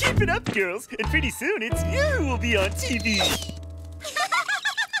 Keep it up, girls, and pretty soon it's you who will be on TV.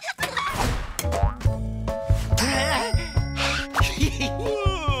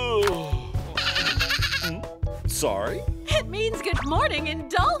 Sorry? It means good morning in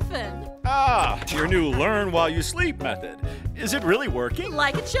Dolphin. Ah, your new learn while you sleep method. Is it really working?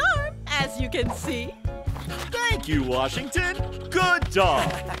 Like a charm, as you can see. Thank you, Washington. Good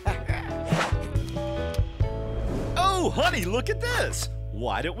dog. Oh, honey, look at this.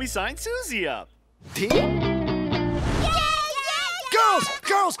 Why don't we sign Suzie up?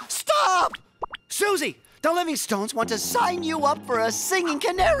 Girls, stop! Suzie, the Livingstones want to sign you up for a singing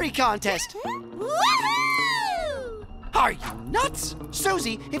canary contest. Woohoo! Are you nuts?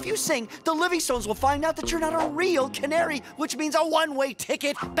 Suzie, if you sing, the Livingstones will find out that you're not a real canary, which means a one-way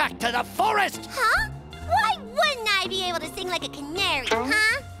ticket back to the forest. Huh? Why wouldn't I be able to sing like a canary,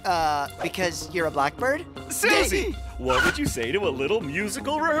 huh? Because you're a blackbird? Suzie, what would you say to a little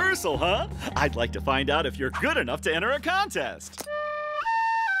musical rehearsal, huh? I'd like to find out if you're good enough to enter a contest.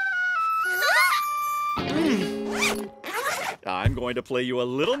 I'm going to play you a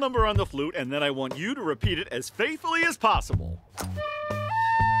little number on the flute, and then I want you to repeat it as faithfully as possible.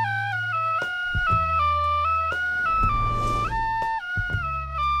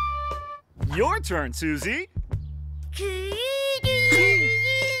 Your turn, Suzie.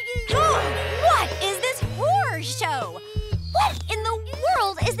 What is this horror show? What in the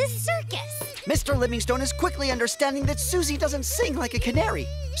world is this circus? Mr. Livingstone is quickly understanding that Suzie doesn't sing like a canary.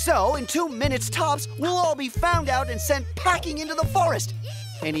 So, in 2 minutes tops, we'll all be found out and sent packing into the forest.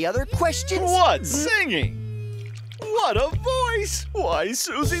 Any other questions? What singing? What a voice! Why,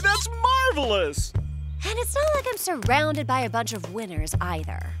 Suzie, that's marvelous! And it's not like I'm surrounded by a bunch of winners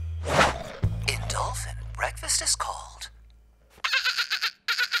either. In Dolphin, breakfast is called.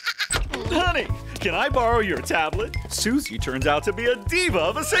 Honey, can I borrow your tablet? Suzie turns out to be a diva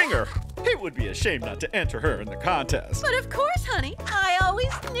of a singer. It would be a shame not to enter her in the contest. But of course, honey, I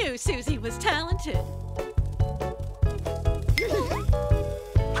always knew Suzie was talented.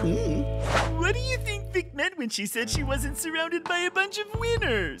 What do you think Vic meant when she said she wasn't surrounded by a bunch of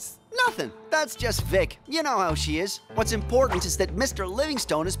winners? Nothing. That's just Vic. You know how she is. What's important is that Mr.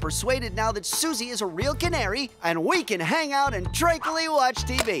 Livingstone is persuaded now that Suzie is a real canary, and we can hang out and tranquilly watch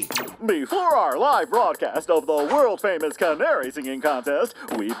TV. Before our live broadcast of the world-famous canary singing contest,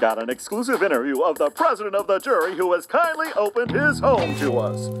 we've got an exclusive interview of the president of the jury who has kindly opened his home to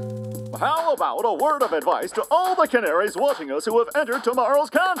us. How about a word of advice to all the canaries watching us who have entered tomorrow's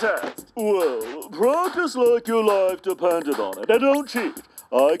contest? Well, practice like your life depended on it, and don't cheat.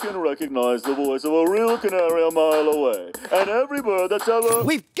 I can recognize the voice of a real canary a mile away. And every bird that's ever...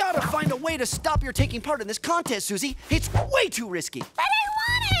 We've got to find a way to stop your taking part in this contest, Suzie. It's way too risky. But I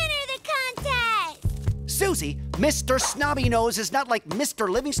want to enter the contest! Suzie, Mr. Snobby Nose is not like Mr.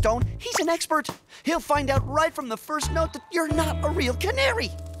 Livingstone. He's an expert. He'll find out right from the first note that you're not a real canary.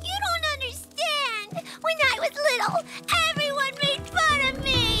 You don't understand. When I was little, everyone made fun of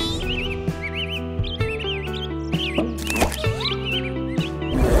me.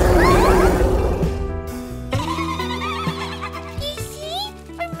 You see,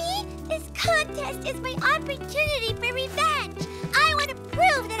 for me, this contest is my opportunity for revenge. I want to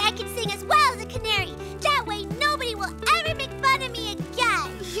prove that I can sing as well as a canary. That way, nobody will ever make fun of me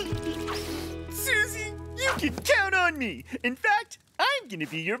again. Suzie, you can count on me. In fact, I'm gonna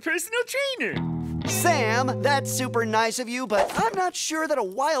be your personal trainer. Sam, that's super nice of you, but I'm not sure that a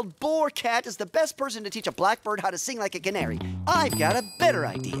wild boar cat is the best person to teach a blackbird how to sing like a canary. I've got a better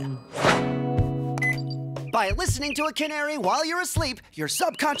idea. By listening to a canary while you're asleep, your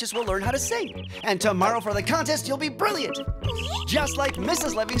subconscious will learn how to sing. And tomorrow for the contest, you'll be brilliant. Just like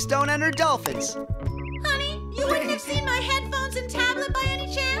Mrs. Livingstone and her dolphins. Honey, you wouldn't have seen my headphones and tablet by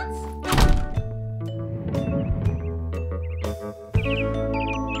any chance?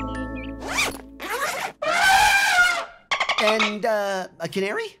 And, a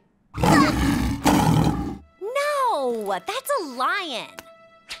canary? No, that's a lion.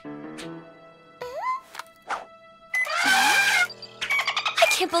 I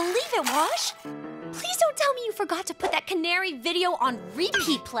can't believe it, Wash. Please don't tell me you forgot to put that canary video on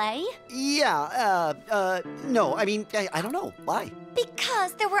repeat play. Yeah, no, I mean, I don't know. Why?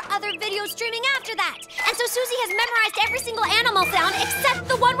 Because there were other videos streaming after that. And so Suzie has memorized every single animal sound except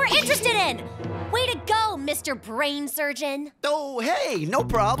the one we're interested in. Way to go, Mr. Brain Surgeon. Oh, hey, no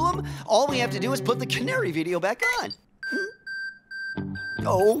problem. All we have to do is put the canary video back on.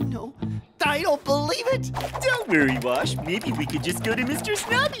 Oh, no. I don't believe it. Don't worry, Wash. Maybe we could just go to Mr.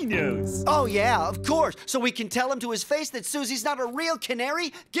 Snobby Nose. Oh, yeah, of course. So we can tell him to his face that Susie's not a real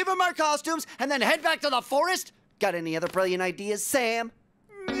canary, give him our costumes, and then head back to the forest? Got any other brilliant ideas, Sam?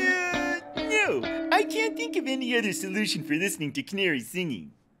 No. I can't think of any other solution for listening to canary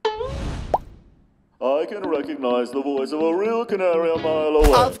singing. I can recognize the voice of a real canary a mile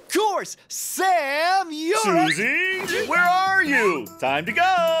away. Of course! Sam, you're... Suzie, where are you? Time to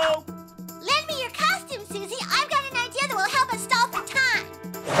go! Lend me your costume, Suzie. I've got an idea that will help us stall for time.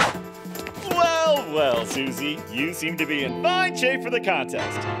 Well, Suzie, you seem to be in fine shape for the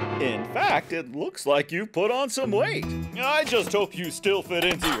contest. In fact, it looks like you've put on some weight. I just hope you still fit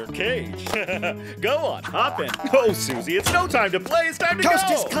into your cage. Go on, hop in. Oh, Suzie, it's no time to play, it's time to Coast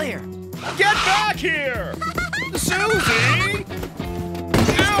go! is clear. Get back here! Suzie!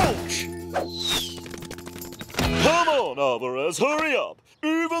 Ouch! Come on, Alvarez, hurry up.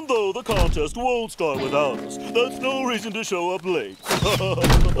 Even though the contest won't start without us, that's no reason to show up late.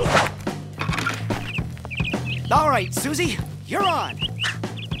 All right, Suzie, you're on.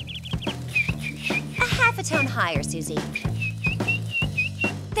 A half a tone higher, Suzie.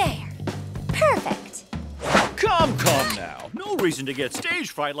 There. Perfect. Come now. No reason to get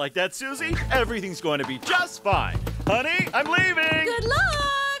stage fright like that, Suzie. Everything's going to be just fine. Honey, I'm leaving! Good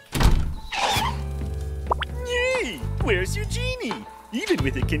luck! Yay! Where's Eugénie? Even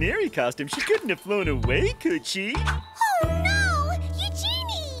with a canary costume, she couldn't have flown away, could she? Oh no!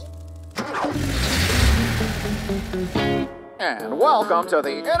 Eugénie! And welcome to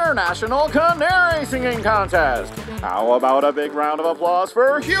the International Canary Singing Contest. How about a big round of applause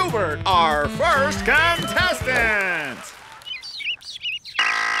for Hubert, our first contestant!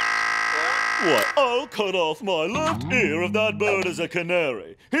 What? I'll cut off my left ear if that bird is a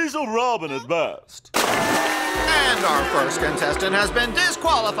canary. He's a robin at best. And our first contestant has been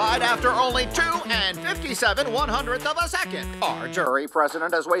disqualified after only 2 57/100 of a second. Our jury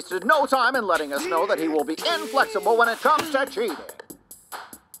president has wasted no time in letting us know that he will be inflexible when it comes to cheating.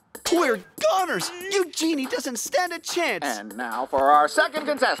 We're goners. Eugénie doesn't stand a chance. And now for our second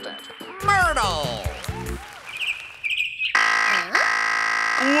contestant, Myrtle.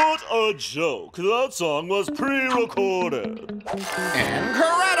 What a joke. That song was pre-recorded.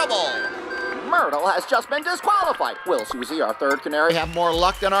 Incredible! Myrtle has just been disqualified. Will Suzie, our third canary, have more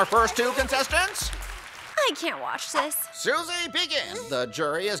luck than our first 2 contestants? I can't watch this. Suzie, begin. The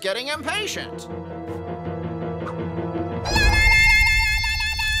jury is getting impatient.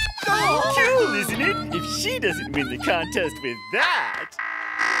 Cool, isn't it? If she doesn't win the contest with that...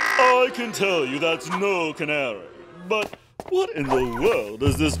 I can tell you that's no canary. But what in the world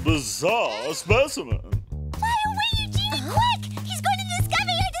is this bizarre specimen? Fly away, Eugénie, quick! He's going to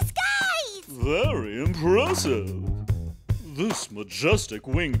discover your disguise! Very impressive. This majestic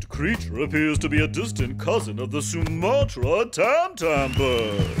winged creature appears to be a distant cousin of the Sumatra tam-tam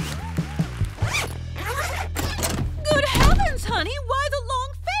bird. Good heavens, honey! Why the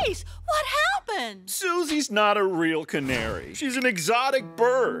long face? What happened? Susie's not a real canary. She's an exotic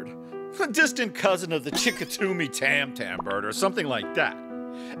bird. A distant cousin of the Chickatoomy tam-tam bird or something like that.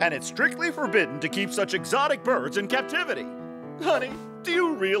 And it's strictly forbidden to keep such exotic birds in captivity. Honey, do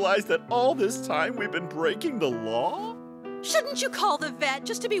you realize that all this time we've been breaking the law? Shouldn't you call the vet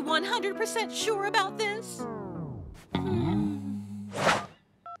just to be 100% sure about this?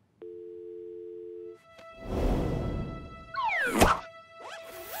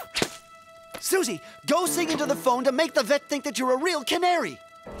 Suzie, go sing into the phone to make the vet think that you're a real canary.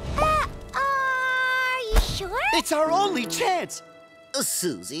 Are you sure? It's our only chance.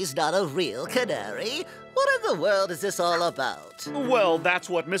 Susie's not a real canary. What in the world is this all about? Well, that's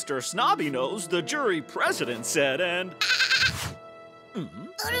what Mr. Snobby Nose, the jury president, said, and...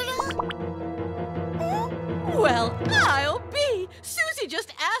 Well, I'll be. Suzie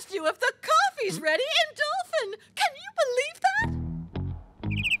just asked you if the coffee's ready in Dolphin. Can you believe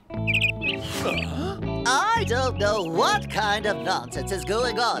that? I don't know what kind of nonsense is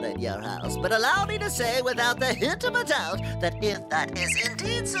going on in your house, but allow me to say without the hint of a doubt that if that is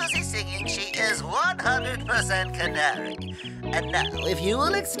indeed Suzie singing, she is 100% canary. And now, if you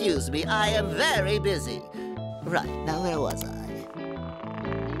will excuse me, I am very busy. Right, now where was I?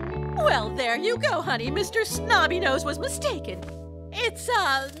 Well, there you go, honey. Mr. Snobby Nose was mistaken. It's,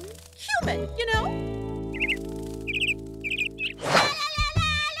 human, you know?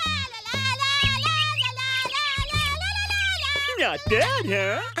 Not bad,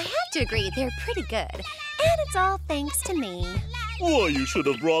 huh? I have to agree, they're pretty good. And it's all thanks to me. Why, you should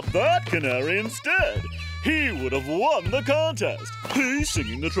have brought that canary instead. He would have won the contest. He's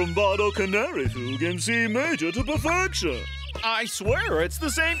singing the Trombado Canary Fugue in C major to perfection. I swear it's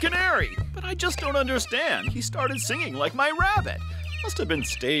the same canary, but I just don't understand. He started singing like my rabbit. Must have been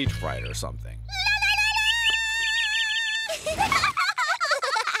stage fright or something.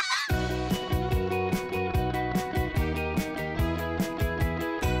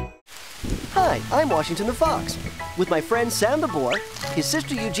 Hi, I'm Washington the Fox. With my friend Sam the Boar, his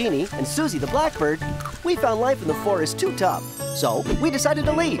sister Eugénie, and Suzie the Blackbird, we found life in the forest too tough, so we decided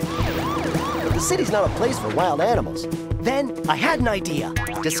to leave. But the city's not a place for wild animals. Then I had an idea.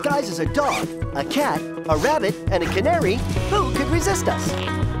 Disguised as a dog, a cat, a rabbit, and a canary, who could resist us?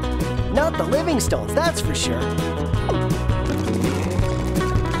 Not the Livingstones, that's for sure.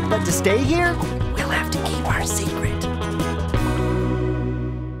 But to stay here, we'll have to keep our secret.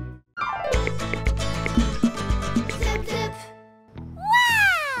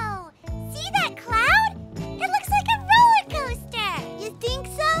 Wow! See that cloud? It looks like a roller coaster. You think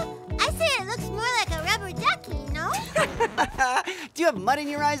so? I say it looks more like a rubber ducky, no? Do you have mud in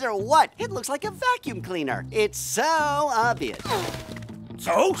your eyes or what? It looks like a vacuum cleaner. It's so obvious.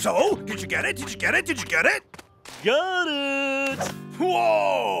 So? Did you get it? Did you get it? Did you get it? Got it!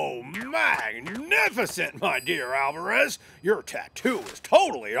 Whoa! Magnificent, my dear Alvarez. Your tattoo is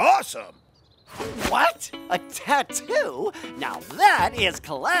totally awesome. What? A tattoo? Now that is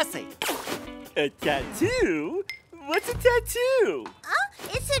classy. A tattoo? What's a tattoo? Oh,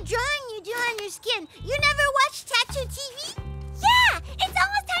 it's a drawing you do on your skin. You never watched Tattoo TV? Yeah! It's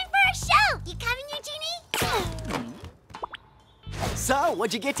almost time for a show! You coming, Eugénie? So,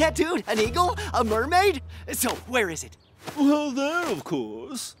 what'd you get tattooed? An eagle? A mermaid? So, where is it? Well, there, of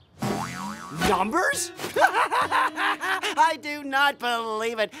course. Numbers? I do not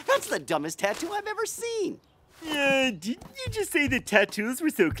believe it. That's the dumbest tattoo I've ever seen. Didn't you just say the tattoos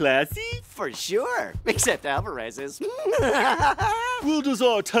were so classy? For sure. Except Alvarez's. Well, does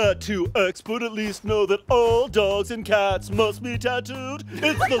our tattoo expert at least know that all dogs and cats must be tattooed?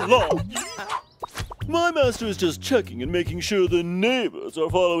 It's the law. My master is just checking and making sure the neighbors are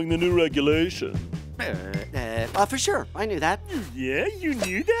following the new regulation. For sure. I knew that. Yeah, you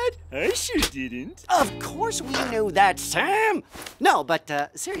knew that? I sure didn't. Of course we knew that, Sam. No,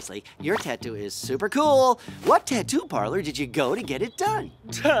 but seriously, your tattoo is super cool. What tattoo parlor did you go to get it done?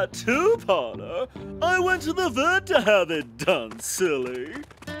 Tattoo parlor? I went to the vet to have it done, silly.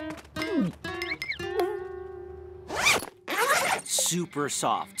 Super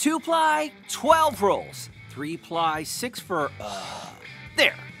soft. 2-ply, 12 rolls. 3-ply, 6 for,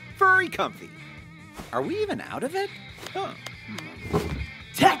 there. Furry comfy. Are we even out of it? Huh.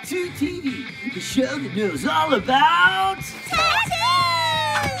 Tattoo TV, the show that knows all about...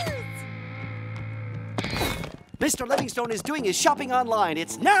 Tattoos! Mr. Livingstone is doing his shopping online.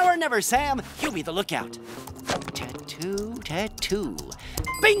 It's now or never, Sam. You be the lookout. Tattoo.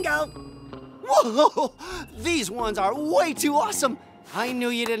 Bingo! Whoa! These ones are way too awesome. I knew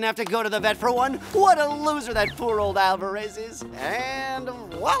you didn't have to go to the vet for one. What a loser that poor old Alvarez is. And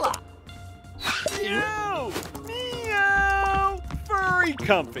voila! Meow! Meow! Furry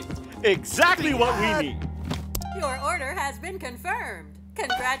comfy. Exactly what we need. Your order has been confirmed.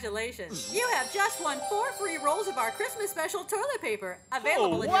 Congratulations. You have just won 4 free rolls of our Christmas special toilet paper.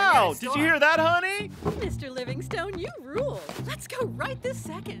 Available in your wow! nearest Did store. you hear that, honey? Mr. Livingstone, you rule. Let's go right this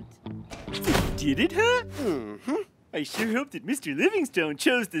second. Did it, huh? Mm-hmm. I sure hope that Mr. Livingstone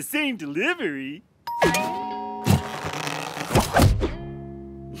chose the same delivery.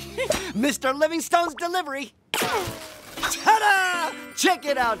 Mr. Livingstone's delivery. Ta-da! Check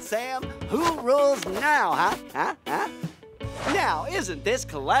it out, Sam. Who rules now, huh? Now, isn't this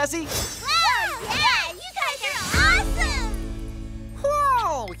classy? Wow, yeah, you guys are awesome!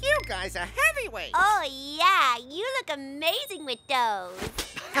 Whoa, you guys are heavyweights. Oh, yeah, you look amazing with those.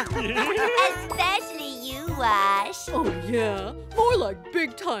 Especially you, Wash. Oh, yeah? More like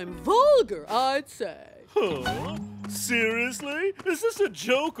big-time vulgar, I'd say. Huh? Seriously? Is this a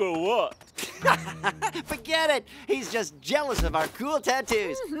joke or what? Forget it. He's just jealous of our cool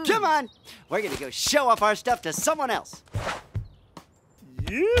tattoos. Come on. We're going to go show off our stuff to someone else.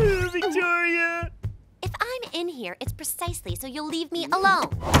 You, Victoria. If I'm in here, it's precisely so you'll leave me alone.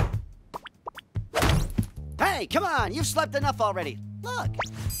 Hey, come on. You've slept enough already. Look.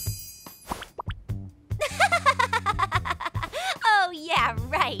 Oh, yeah,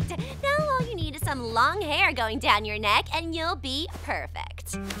 right. Now all you need is some long hair going down your neck, and you'll be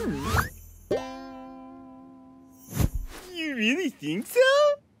perfect. You really think so?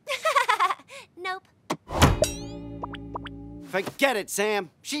 Nope. Forget it, Sam.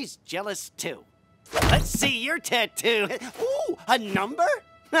 She's jealous, too. Let's see your tattoo. Ooh, a number?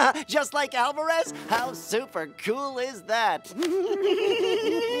 Just like Alvarez? How super cool is that?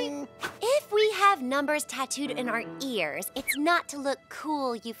 If we have numbers tattooed in our ears, it's not to look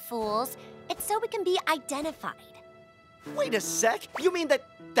cool, you fools. It's so we can be identified. Wait a sec. You mean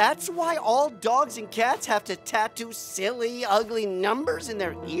that's why all dogs and cats have to tattoo silly, ugly numbers in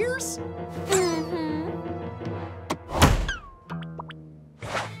their ears?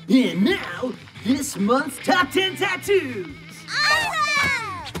 And now, this month's Top 10 Tattoos!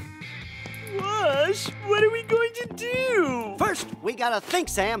 Wash, what are we going to do? First, we gotta think,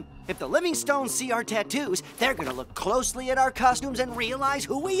 Sam. If the Livingstones see our tattoos, they're gonna look closely at our costumes and realize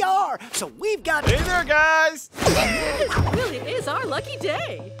who we are. So we've got... Hey there, guys! This really is our lucky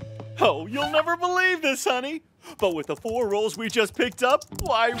day. Oh, you'll never believe this, honey. But with the 4 rolls we just picked up,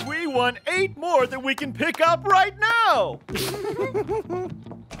 why, we won 8 more than we can pick up right now.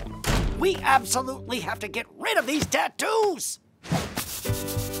 We absolutely have to get rid of these tattoos.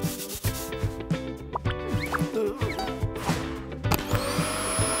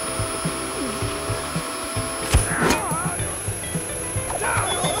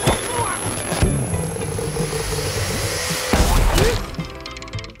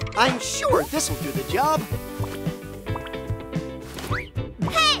 I'm sure this'll do the job.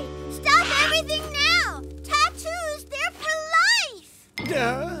 Hey, stop everything now! Tattoos, they're for life! It's the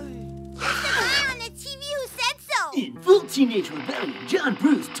guy on the TV who said so! In full teenage rebellion, John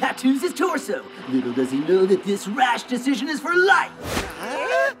Bruce tattoos his torso. Little does he know that this rash decision is for life.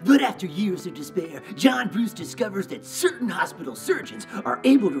 But after years of despair, John Bruce discovers that certain hospital surgeons are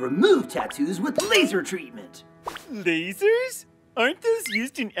able to remove tattoos with laser treatment. Lasers? Aren't those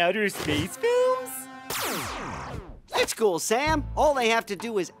used in outer space films? It's cool, Sam. All they have to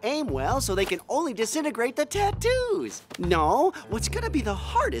do is aim well so they can only disintegrate the tattoos. No, what's gonna be the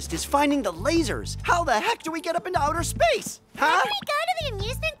hardest is finding the lasers. How the heck do we get up into outer space? Huh? Can we go to the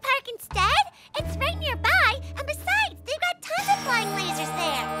amusement park instead? It's right nearby, and besides, they've got tons of flying lasers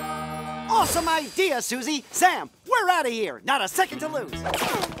there. Awesome idea, Suzie. Sam, we're out of here. Not a second to lose.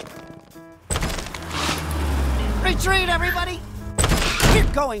 Retreat, everybody.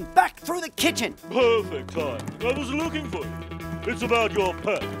 We're going back through the kitchen. Perfect time. I was looking for you. It's about your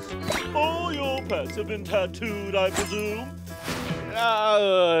pets. All your pets have been tattooed, I presume?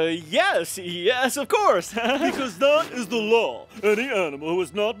 Yes, of course. Because that is the law. Any animal who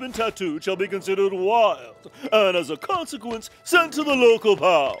has not been tattooed shall be considered wild, and as a consequence, sent to the local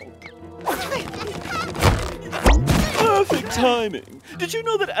pound. Perfect timing. Did you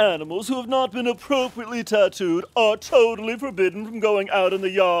know that animals who have not been appropriately tattooed are totally forbidden from going out in the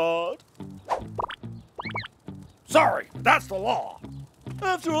yard? Sorry, that's the law.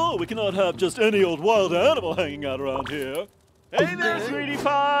 After all, we cannot have just any old wild animal hanging out around here. Hey there, sweetie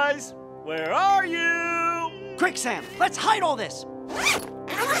pies. Where are you? Quick, Sam, let's hide all this.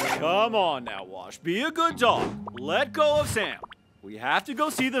 Come on now, Wash. Be a good dog. Let go of Sam. We have to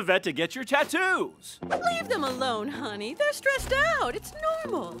go see the vet to get your tattoos. Leave them alone, honey. They're stressed out. It's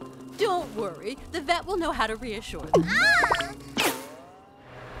normal. Don't worry. The vet will know how to reassure them.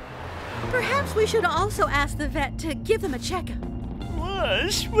 Perhaps we should also ask the vet to give them a checkup.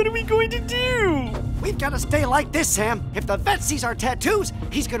 Wash, what are we going to do? We've got to stay like this, Sam. If the vet sees our tattoos,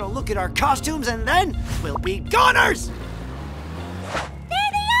 he's gonna look at our costumes and then we'll be goners! There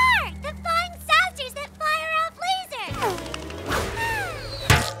they are! The flying saucers that fire off lasers!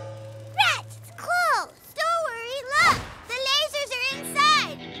 Rats, it's closed! Don't worry, look! The lasers are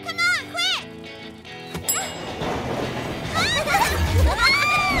inside! Come on, quick!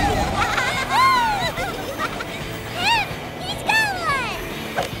 He's got one!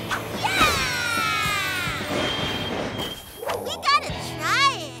 Yeah! We gotta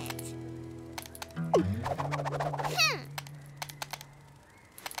try it!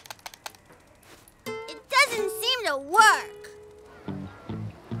 It doesn't seem to work.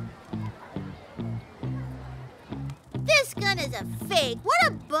 This gun is a fake. What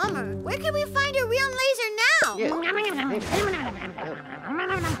a bummer. Where can we find a real laser now? Real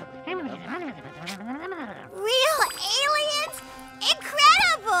aliens?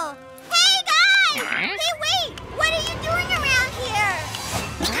 Incredible! Hey, guys! Hey, wait! What are you doing around here?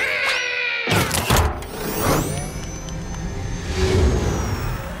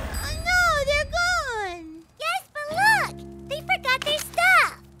 Oh, no, they're gone. Yes, but look! They forgot their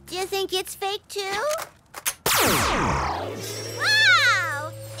stuff. Do you think it's fake, too?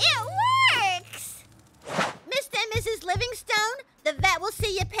 Wow! It works! Mr. and Mrs. Livingstone, the vet will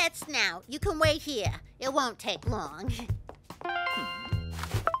see your pets now. You can wait here. It won't take long.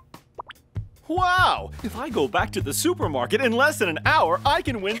 Wow! If I go back to the supermarket in less than an hour, I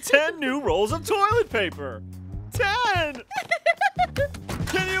can win 10 new rolls of toilet paper! 10!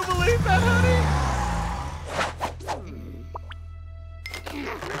 Can you believe that, honey?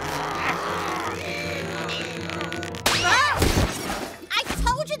 I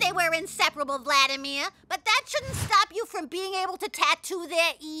told you they were inseparable, Vladimir, but that shouldn't stop you from being able to tattoo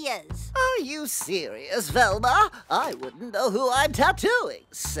their ears. Are you serious, Velma? I wouldn't know who I'm tattooing.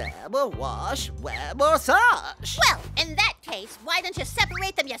 Sam or Wash, Wham or Sash. Well, in that case, why don't you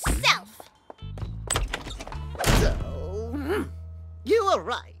separate them yourself? So, you were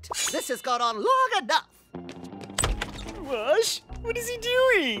right. This has gone on long enough. Wash, what is he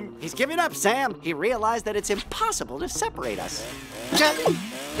doing? He's giving up, Sam. He realized that it's impossible to separate us.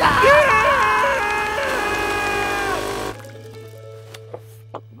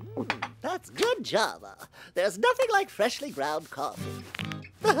 That's good, Java. There's nothing like freshly ground coffee.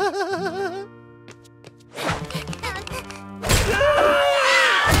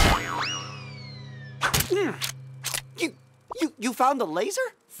 You found the laser?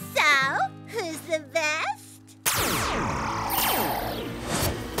 So, who's the best?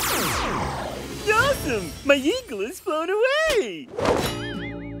 Awesome! My eagle has flown away!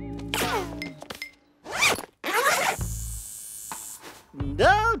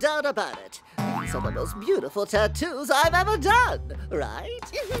 No doubt about it. Some of the most beautiful tattoos I've ever done, right?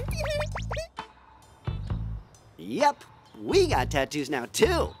 Yep, we got tattoos now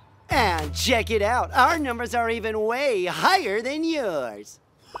too. And check it out, our numbers are even way higher than yours.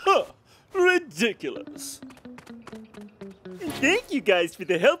 Huh, ridiculous. And thank you guys for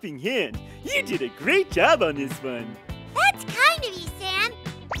the helping hand. You did a great job on this one. That's kind of you, Sam.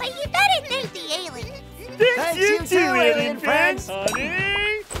 But you better thank the aliens. Thanks you too, alien friends. Honey!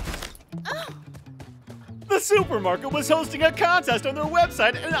 The supermarket was hosting a contest on their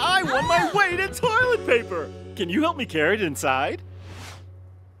website and I won my weight in toilet paper. Can you help me carry it inside?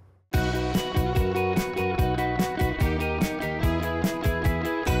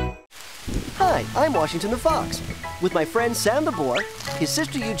 Hi, I'm Washington the Fox. With my friend Sam the boar, his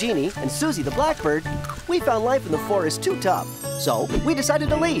sister Eugénie, and Suzie the blackbird, we found life in the forest too tough. So we decided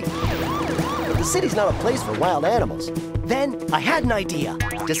to leave. But the city's not a place for wild animals. Then I had an idea.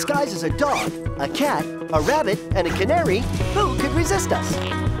 Disguised as a dog, a cat, a rabbit, and a canary, who could resist us?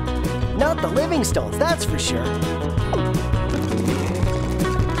 Not the Livingstones, that's for sure.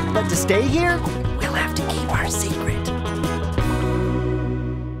 But to stay here, we'll have to keep our secret.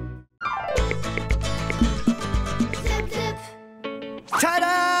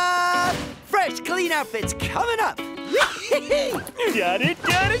 Ta-da! Fresh, clean outfits coming up. Got it.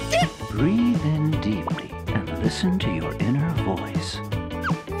 Breathe in deeply and listen to your inner voice.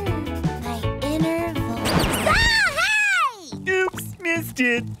 My inner voice. Oh, hey! Oops, missed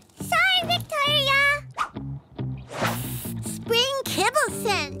it. Sorry, Victoria. Spring kibble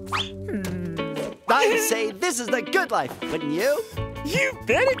scent. I'd say this is the good life, wouldn't you? You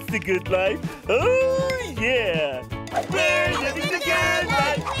bet it's the good life. Oh, yeah. We're living the good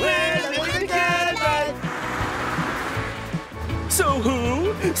life. We're living the good life. So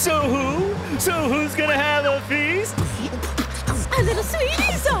who's gonna have a feast? Our little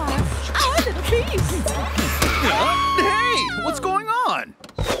sweeties are. Our little feast. Hey, what's going on?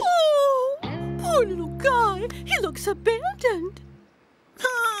 Oh, poor little guy. He looks abandoned.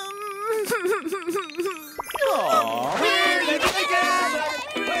 Aww. We're living the good life.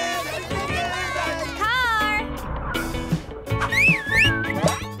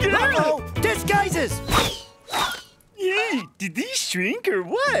 Uh-oh! Disguises! Hey, did these shrink or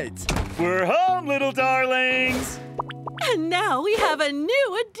what? We're home, little darlings. And now we have a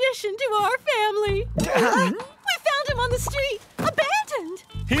new addition to our family. We found him on the street, abandoned.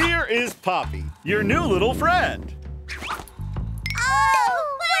 Here is Poppy, your new little friend.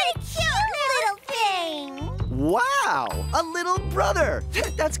 Oh, what a cute little thing. Wow! A little brother!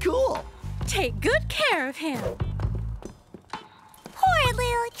 That's cool. Take good care of him. Poor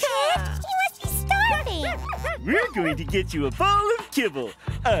little kid. He must be starving. We're going to get you a bowl of kibble.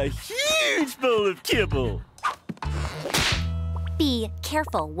 A huge bowl of kibble. Be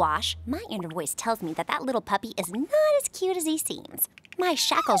careful, Wash. My inner voice tells me that that little puppy is not as cute as he seems. My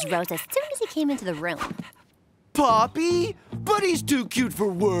shackles rose as soon as he came into the room. Poppy? But he's too cute for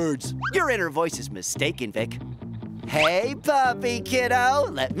words. Your inner voice is mistaken, Vic. Hey, Puppy kiddo.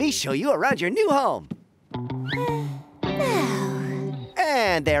 Let me show you around your new home.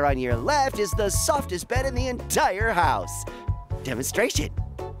 And there on your left is the softest bed in the entire house. Demonstration.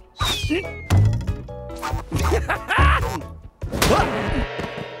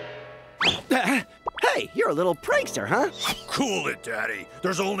 Hey, you're a little prankster, huh? Cool it, Daddy.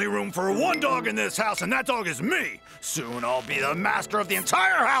 There's only room for one dog in this house, and that dog is me. Soon I'll be the master of the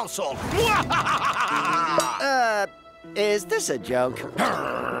entire household. Is this a joke?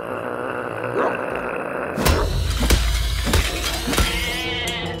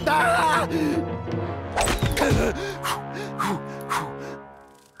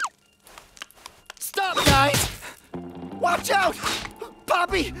 Stop, guys! Watch out!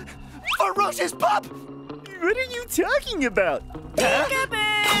 Poppy! Ferocious pup! What are you talking about?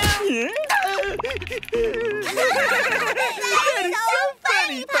 Peekaboo! That is so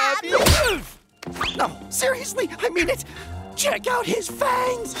funny, Poppy! No, seriously, I mean it! Check out his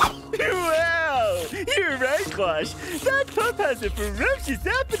fangs! Wow! You're right, Wash. That pup has a ferocious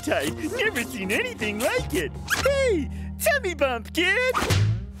appetite. Never seen anything like it. Hey, tummy bump, kid!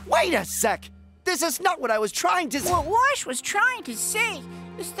 Wait a sec! This is not what I was trying to say. What Wash was trying to say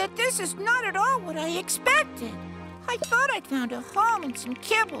is that this is not at all what I expected. I thought I'd found a home and some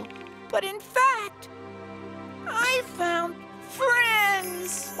kibble, but in fact, I found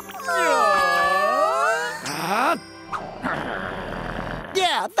friends.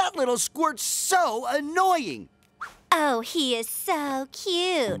 Yeah, that little squirt's so annoying. Oh, he is so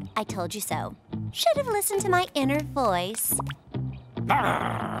cute. I told you so. Should have listened to my inner voice.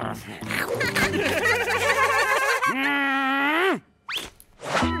 1,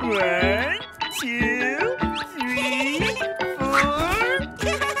 2, 3, 4.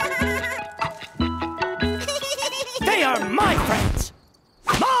 They are my friends!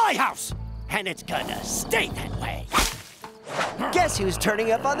 My house! And it's gonna stay that way. Guess who's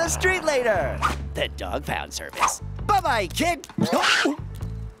turning up on the street later? The dog pound service. Bye-bye, kid!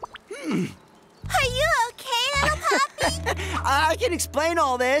 Are you okay, little puppy? I can explain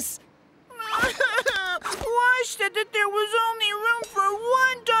all this. Wash said that there was only room for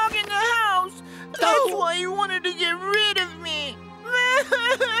one dog in the house. That's why he wanted to get rid of me.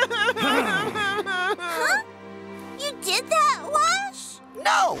 Huh? You did that, Wash?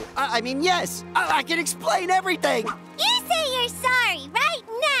 No! I mean, yes. I can explain everything. You say you're sorry right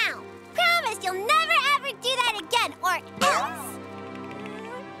now. Promise you'll never ever do that again, or else.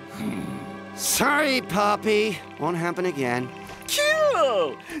 Sorry, Poppy. Won't happen again.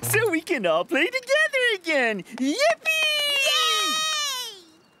 Cool! So we can all play together again. Yippee!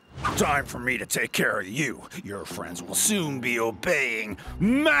 Time for me to take care of you. Your friends will soon be obeying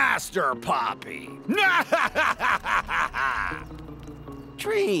Master Poppy.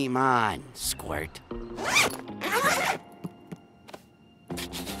 Dream on, Squirt.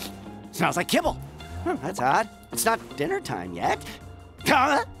 Smells like kibble. That's odd. It's not dinner time yet.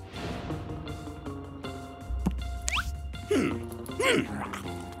 Huh?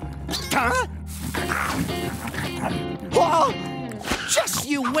 Huh? Whoa! Just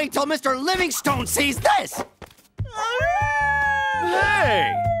you wait till Mr. Livingstone sees this!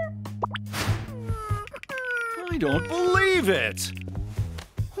 Hey! I don't believe it.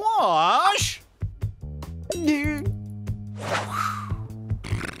 Wash!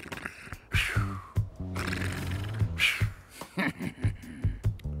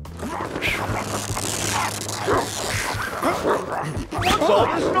 all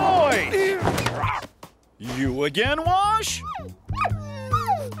this noise? You again, Wash?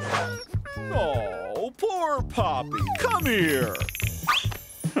 Oh, poor Poppy. Come here.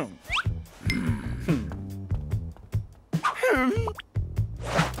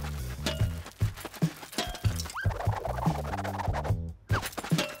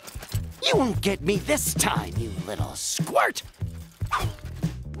 You won't get me this time, you little squirt.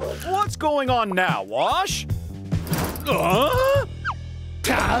 What's going on now, Wash?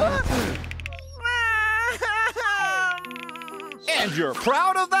 And you're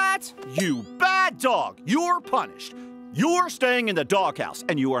proud of that? You bad dog. You're punished. You're staying in the doghouse,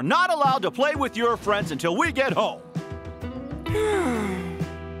 and you are not allowed to play with your friends until we get home.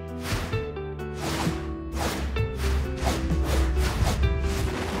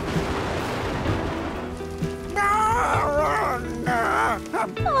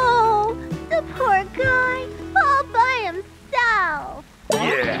 Oh, the poor guy, all by himself.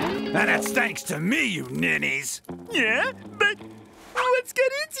 Yeah, and it's thanks to me, you ninnies. Yeah, but what's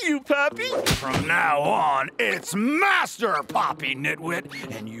got into you, Poppy? From now on, it's Master Poppy, nitwit,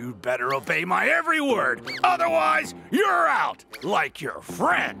 and you'd better obey my every word. Otherwise, you're out, like your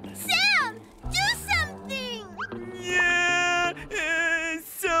friend. Sam, do something. Yeah,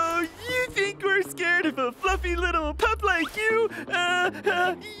 so you think we're scared of a fluffy little pup like you?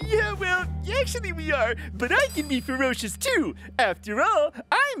 Yeah, well, actually we are, but I can be ferocious too. After all,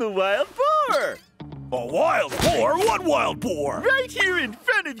 I'm a wild boar. A wild boar? What wild boar? Right here in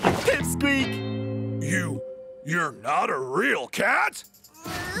front of you, Pipsqueak. You're not a real cat?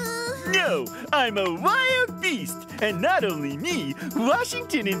 No, I'm a wild beast. And not only me,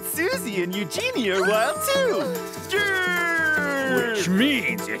 Washington and Suzie and Eugénie are wild too. Which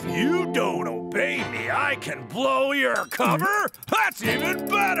means if you don't obey me, I can blow your cover? That's even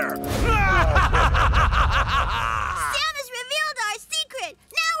better! Sam has revealed our secret.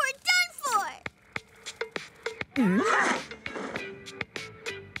 Now we're done for.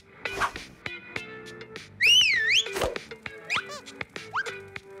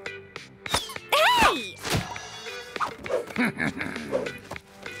 Hey!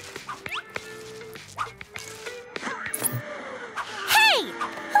 Hey!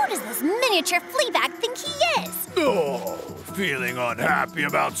 Who does this miniature fleabag think he is? Oh, feeling unhappy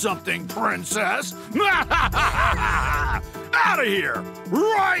about something, princess? Out of here!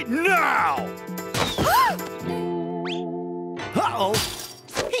 Right now! Uh-oh!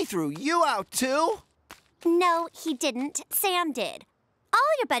 He threw you out, too? No, he didn't. Sam did.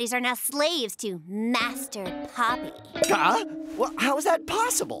 All your buddies are now slaves to Master Poppy. Huh? Well, how is that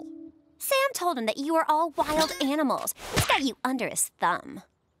possible? Sam told him that you are all wild animals. He's got you under his thumb.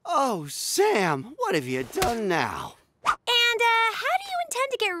 Oh, Sam, what have you done now? And, how do you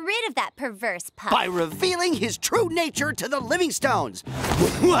intend to get rid of that perverse pup? By revealing his true nature to the Livingstones.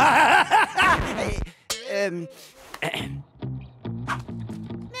 When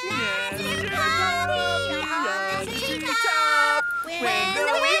the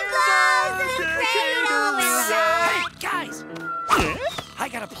wind blows and the cradle will rock. Hey, guys! I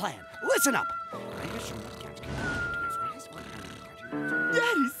got a plan. Listen up.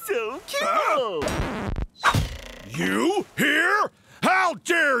 That is so cool! You here? How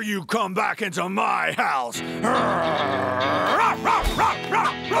dare you come back into my house?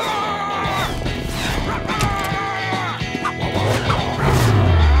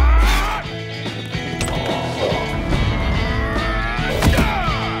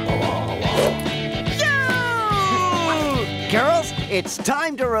 Girls, it's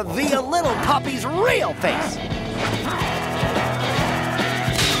time to reveal little Poppy's real face.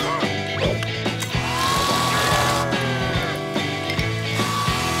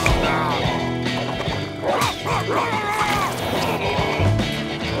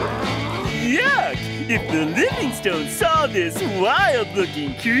 Yuck! If the Livingstones saw this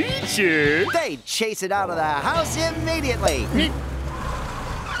wild-looking creature... They'd chase it out of the house immediately.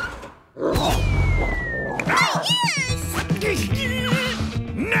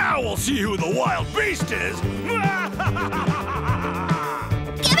 Now we'll see who the wild beast is. Give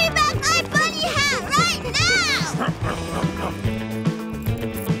me back my bunny hat right now!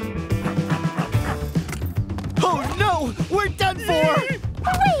 Oh no, we're done for.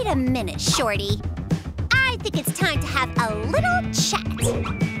 Wait a minute, Shorty. I think it's time to have a little chat.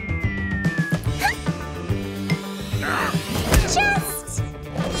 Just a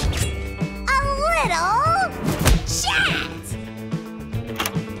little chat.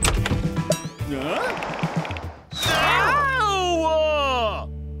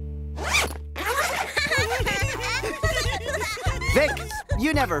 Vic,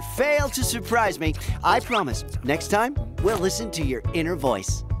 you never fail to surprise me. I promise. Next time, We'll listen to your inner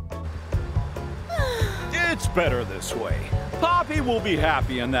voice. It's better this way. Poppy will be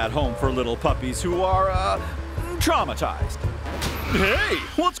happy in that home for little puppies who are, traumatized. Hey,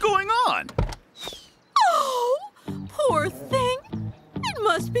 what's going on? Oh, poor thing. It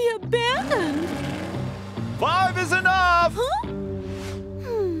must be abandoned. 5 is enough! Huh?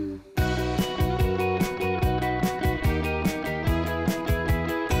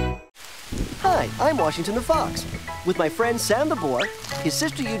 Hi, I'm Washington the Fox. With my friend Sam the boar, his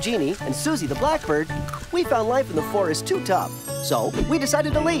sister Eugénie, and Suzie the blackbird, we found life in the forest too tough, so we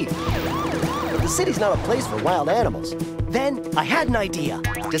decided to leave. The city's not a place for wild animals. Then I had an idea.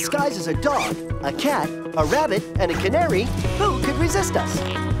 Disguised as a dog, a cat, a rabbit, and a canary, who could resist us?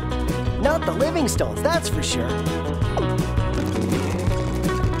 Not the Livingstones, that's for sure.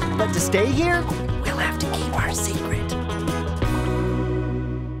 But to stay here, we'll have to keep our secret.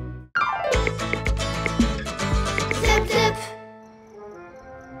 Zip, zip.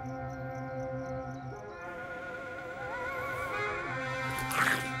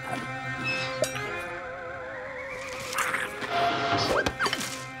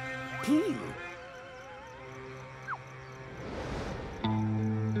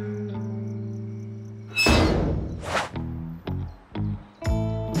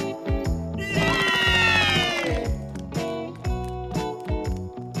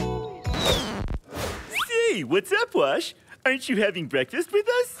 Hey, what's up, Wash? Aren't you having breakfast with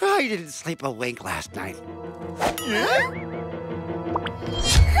us? I didn't sleep a wink last night. Yeah?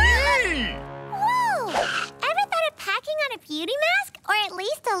 Hey! Whoa! Ever thought of packing on a beauty mask? Or at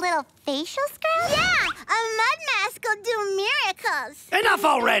least a little facial scrub? Yeah, a mud mask will do miracles. Enough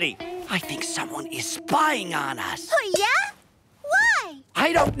already! I think someone is spying on us. Oh, yeah? Why?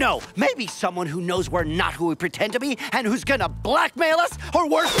 I don't know. Maybe someone who knows we're not who we pretend to be and who's gonna blackmail us, or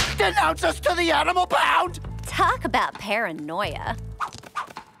worse, denounce us to the animal pound. Talk about paranoia.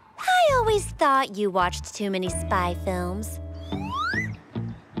 I always thought you watched too many spy films.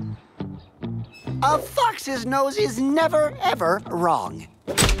 A fox's nose is never, ever wrong.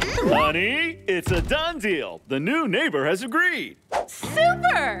 Honey, it's a done deal. The new neighbor has agreed.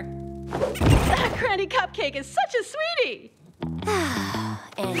 Super! That Granny Cupcake is such a sweetie.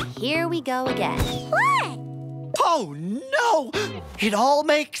 And here we go again. What? Oh, no! It all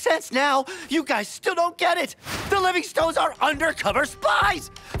makes sense now. You guys still don't get it. The Livingstones are undercover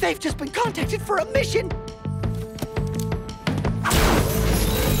spies. They've just been contacted for a mission.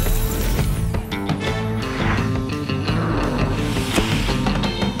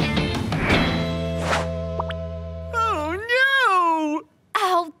 Oh, no!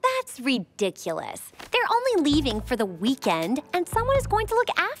 Oh, that's ridiculous. They're only leaving for the weekend, and someone is going to look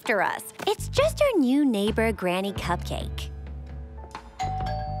after us. It's just our new neighbor, Granny Cupcake.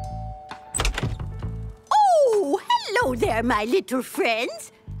 Oh, hello there, my little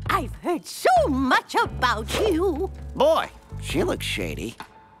friends. I've heard so much about you. Boy, she looks shady.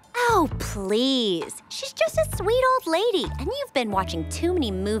 Oh, please. She's just a sweet old lady, and you've been watching too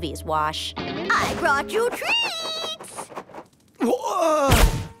many movies, Wash. I brought you treats.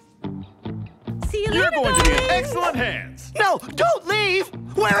 See you You're later, going to be in guys. excellent hands. No, don't leave!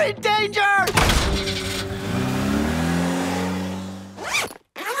 We're in danger!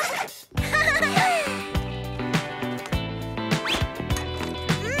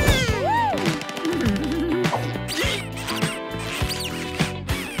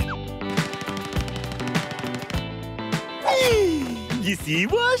 You see,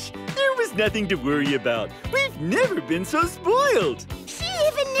 Wash? There was nothing to worry about. We've never been so spoiled. She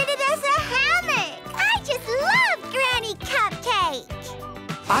even knitted us a hammock. I just love Granny Cupcake.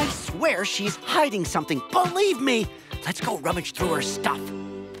 I swear she's hiding something. Believe me. Let's go rummage through her stuff.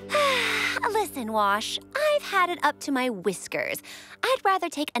 Listen, Wash, I've had it up to my whiskers. I'd rather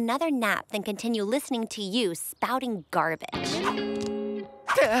take another nap than continue listening to you spouting garbage.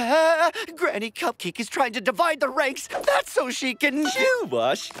 Granny Cupcake is trying to divide the ranks. That's so she can... Chill,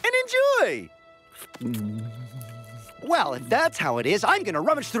 Wash, and enjoy. Well, if that's how it is, I'm gonna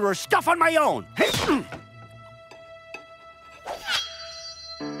rummage through her stuff on my own.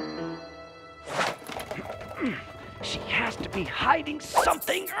 She has to be hiding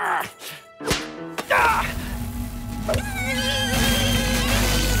something. All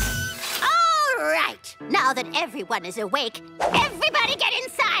right, now that everyone is awake, everybody get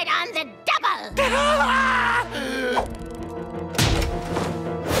inside on the double.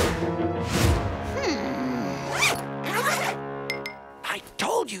 I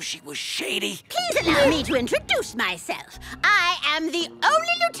told you she was shady. Please allow me to introduce myself. I am the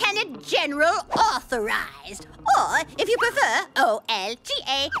only Lieutenant General authorized. Or, if you prefer,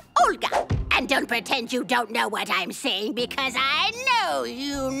 O-L-G-A, Olga. And don't pretend you don't know what I'm saying, because I know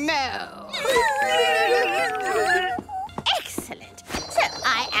you know. Excellent. So,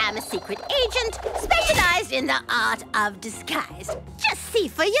 I am a secret agent specialized in the art of disguise. Just see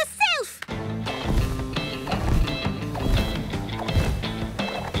for yourself.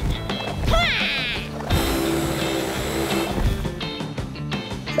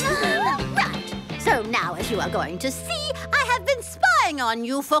 Right. So now, as you are going to see, I have been spying on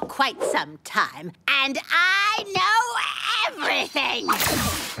you for quite some time. And I know everything!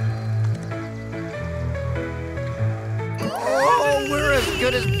 Oh, we're as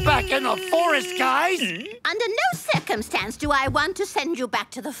good as back in the forest, guys! Under no circumstance do I want to send you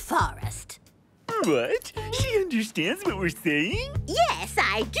back to the forest. What? She understands what we're saying? Yes,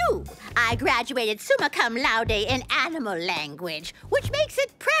 I do. I graduated summa cum laude in animal language, which makes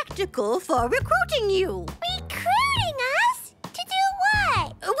it practical for recruiting you. Recruiting us? To do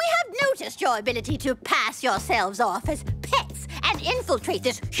what? We have noticed your ability to pass yourselves off as pets and infiltrate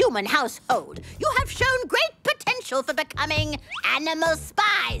this human household. You have shown great potential for becoming animal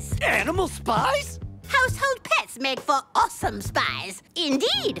spies. Animal spies? Household pets make for awesome spies.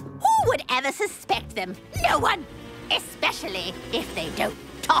 Indeed. Who would ever suspect them? No one. Especially if they don't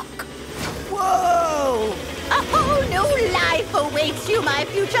talk. Whoa! A whole new life awaits you, my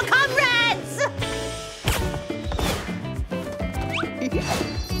future comrades!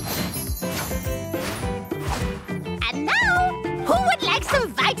 And now, who would like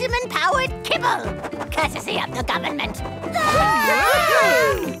some vitamin-powered kibble? Courtesy of the government.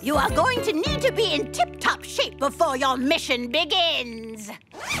 You are going to need to be in tip-top shape before your mission begins.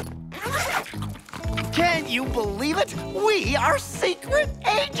 Can you believe it? We are secret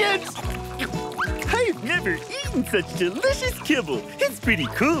agents! I've never eaten such delicious kibble. It's pretty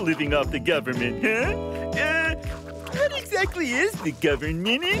cool living off the government, huh? What exactly is the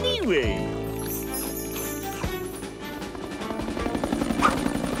government anyway?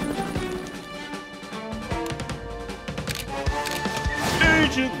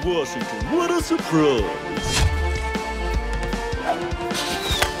 Agent Washington, what a surprise!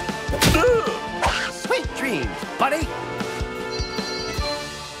 Sweet dreams, buddy!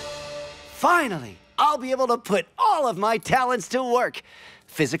 Finally, I'll be able to put all of my talents to work.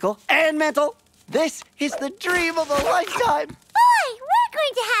 Physical and mental. This is the dream of a lifetime. Boy, we're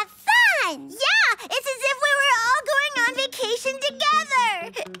going to have fun! Yeah, it's as if we were all going on vacation together!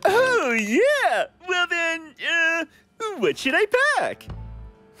 Oh, yeah! Well then, what should I pack?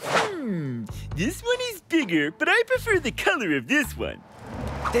 This one is bigger, but I prefer the color of this one.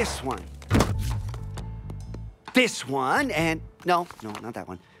 This one. This one, and no, not that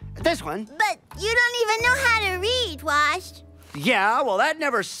one. This one. But you don't even know how to read, Wash. Yeah, well, that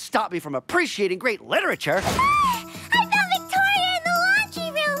never stopped me from appreciating great literature. I found Victoria in the laundry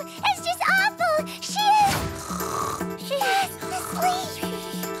room. It's just awful. She is asleep.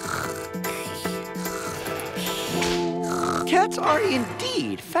 Cats are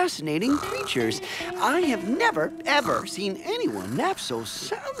indeed fascinating creatures. I have never, ever seen anyone nap so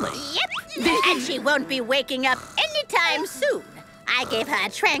soundly. Yep, and she won't be waking up anytime soon. I gave her a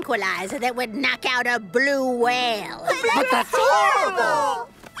tranquilizer that would knock out a blue whale. But that's horrible!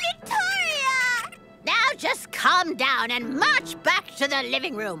 Victoria! Now just calm down and march back to the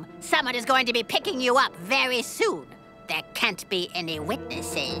living room. Someone is going to be picking you up very soon. There can't be any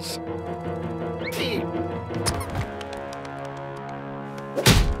witnesses.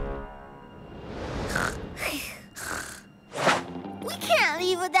 We can't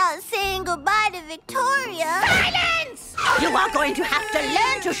leave without saying goodbye to Victoria. Silence! You are going to have to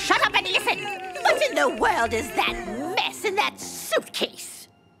learn to shut up and listen. What in the world is that mess in that suitcase?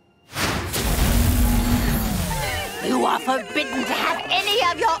 You are forbidden to have any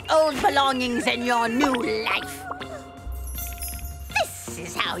of your old belongings in your new life. This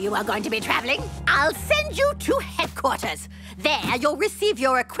is how you are going to be traveling. I'll send you to headquarters. There, you'll receive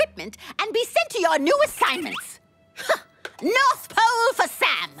your equipment and be sent to your new assignments. North Pole for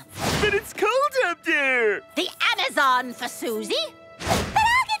Sam. But it's cold up there. The Amazon for Suzie. But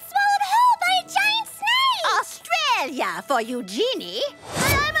I'll get swallowed whole by a giant snake. Australia for Eugénie.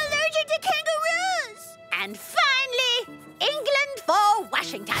 But I'm allergic to kangaroos. And finally, England for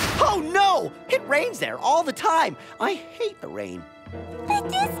Washington. Oh, no! It rains there all the time. I hate the rain. But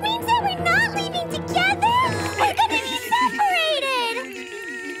this means that we're not leaving together. We're gonna be separated.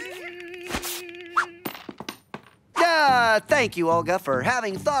 Thank you, Olga, for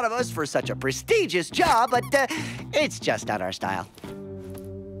having thought of us for such a prestigious job, but it's just not our style.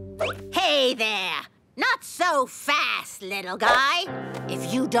 Hey there. Not so fast, little guy.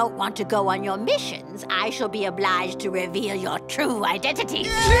 If you don't want to go on your missions, I shall be obliged to reveal your true identity.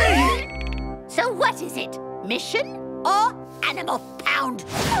 So what is it? Mission or animal pound?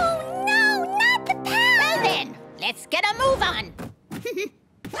 Oh, no, not the pound! Well then, let's get a move on.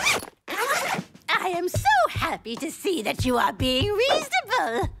 I am so happy to see that you are being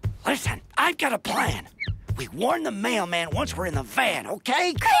reasonable. Listen, I've got a plan. We warn the mailman once we're in the van,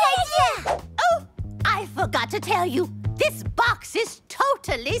 okay? Great idea! Oh, I forgot to tell you. This box is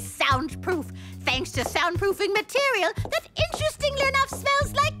totally soundproof, thanks to soundproofing material that, interestingly enough,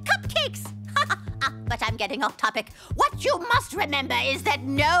 smells like cupcakes. But I'm getting off topic. What you must remember is that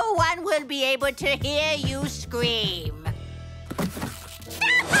no one will be able to hear you scream.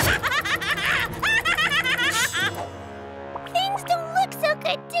 Things don't look so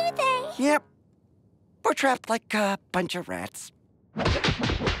good, do they? Yep. We're trapped like a bunch of rats. What's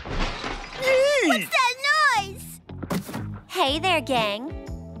that noise? Hey there, gang.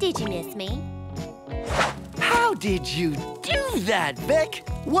 Did you miss me? How did you do that, Vic?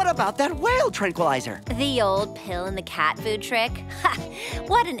 What about that whale tranquilizer? The old pill and the cat food trick? Ha!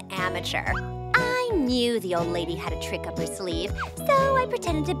 What an amateur. I knew the old lady had a trick up her sleeve, so I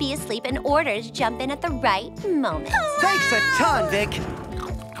pretended to be asleep in order to jump in at the right moment. Thanks a ton, Vic.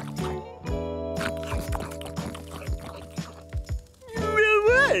 Well,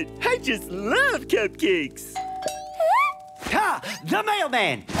 what? I just love cupcakes. Ha! The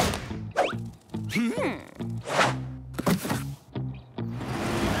mailman!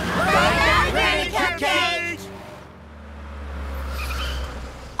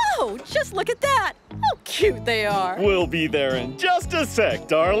 Oh, just look at that. How cute they are. We'll be there in just a sec,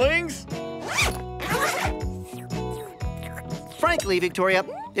 darlings. Frankly, Victoria,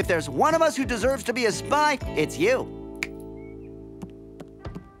 if there's one of us who deserves to be a spy, it's you.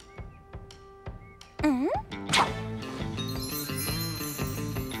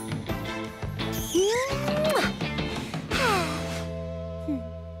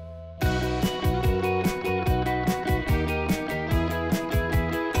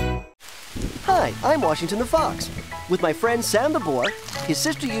 Hi, I'm Washington the Fox. With my friend Sam the Boar, his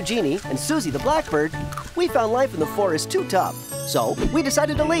sister Eugénie, and Suzie the Blackbird, we found life in the forest too tough, so we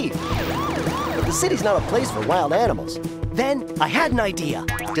decided to leave. But the city's not a place for wild animals. Then I had an idea.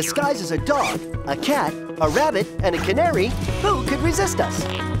 Disguised as a dog, a cat, a rabbit, and a canary, who could resist us?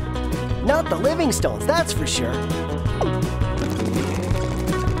 Not the Livingstones, that's for sure.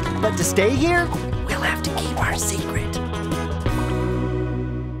 But to stay here, we'll have to keep our secret.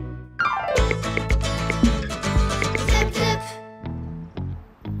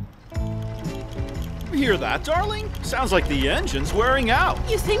 Hear that, darling? Sounds like the engine's wearing out.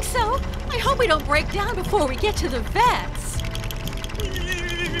 You think so? I hope we don't break down before we get to the vets.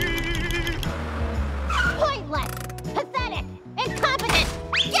 Pointless, pathetic, incompetent.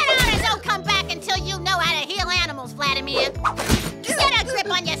 Get out and don't come back until you know how to heal animals, Vladimir. Get a grip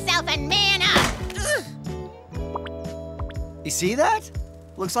on yourself and man up. You see that?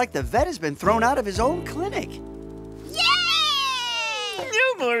 Looks like the vet has been thrown out of his own clinic.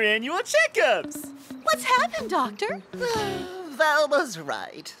 No more annual checkups. What's happened, Doctor? Val was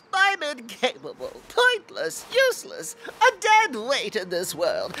right. I'm incapable, pointless, useless, a dead weight in this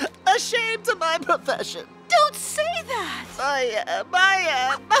world, a shame to my profession. Don't say that! I am.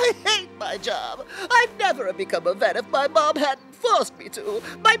 I hate my job. I'd never have become a vet if my mom hadn't forced me to.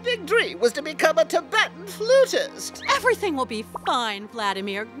 My big dream was to become a Tibetan flutist. Everything will be fine,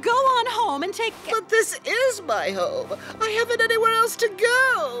 Vladimir. Go on home and take... But this is my home. I haven't anywhere else to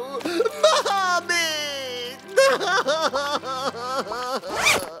go. Mommy!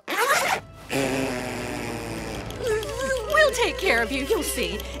 We'll take care of you, you'll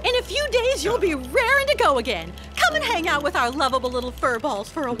see. In a few days, you'll be raring to go again. Come and hang out with our lovable little fur balls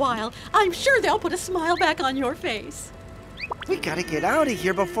for a while. I'm sure they'll put a smile back on your face. We gotta get out of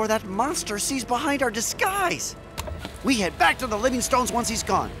here before that monster sees behind our disguise. We head back to the Livingstones once he's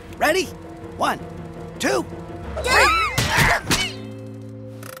gone. Ready? 1, 2, 3.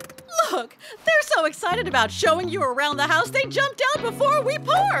 Look, they're so excited about showing you around the house, they jumped out before we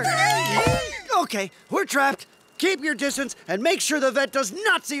parked. Okay, we're trapped. Keep your distance and make sure the vet does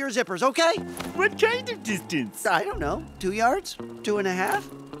not see your zippers, okay? What kind of distance? I don't know. 2 yards? 2.5?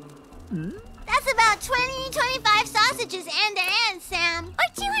 That's about 25 sausages end to end, Sam. Or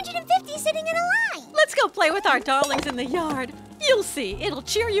 250 sitting in a line. Let's go play with our darlings in the yard. You'll see, it'll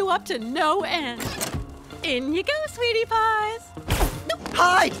cheer you up to no end. In you go, sweetie pies.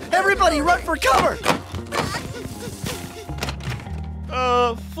 Hide! Everybody run for cover!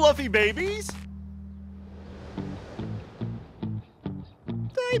 Fluffy babies?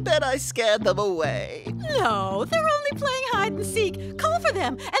 I bet I scared them away. No, they're only playing hide and seek. Call for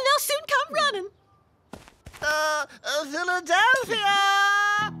them, and they'll soon come running.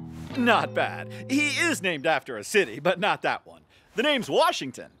 Philadelphia! Not bad. He is named after a city, but not that one. The name's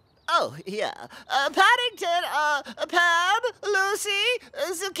Washington. Oh, yeah. Paddington, Pam, Lucy,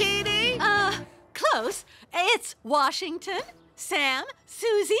 Zucchini. Close. It's Washington, Sam,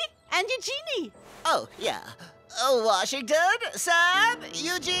 Suzie, and Eugénie. Oh, yeah. Washington, Sam,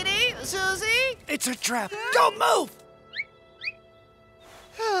 Eugénie, Suzie. It's a trap. Don't move!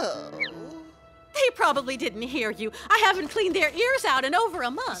 Oh. They probably didn't hear you. I haven't cleaned their ears out in over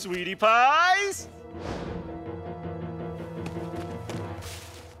a month. Sweetie pies?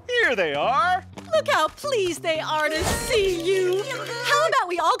 Here they are. Look how pleased they are to see you. How about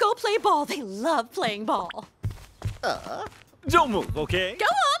we all go play ball? They love playing ball. Don't move, okay? Go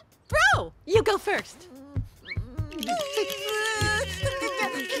on, throw. You go first.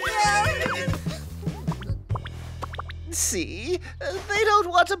 See? They don't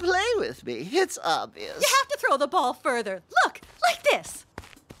want to play with me. It's obvious. You have to throw the ball further. Look, like this.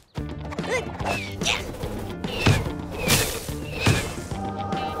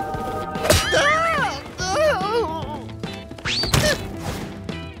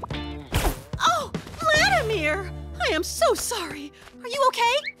 Oh, Vladimir! I am so sorry. Are you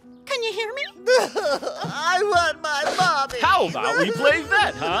okay? Can you hear me? I want my mommy. How about we play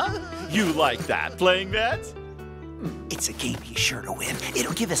vet, huh? You like that, playing vet? It's a game he's sure to win.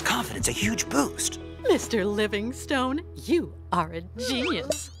 It'll give his confidence a huge boost. Mr. Livingstone, you are a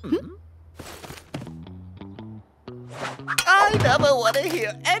genius. I never want to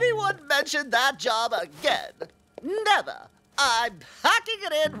hear anyone mention that job again. Never. I'm packing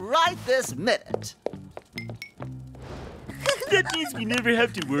it in right this minute. That means we never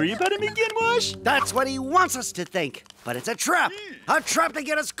have to worry about him again, Wash? That's what he wants us to think. But it's a trap. A trap to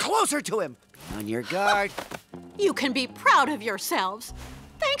get us closer to him. Be on your guard. You can be proud of yourselves.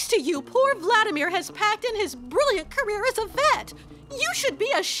 Thanks to you, poor Vladimir has packed in his brilliant career as a vet. You should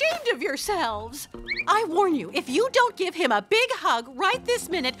be ashamed of yourselves. I warn you, if you don't give him a big hug right this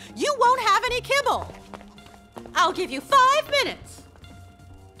minute, you won't have any kibble. I'll give you 5 minutes.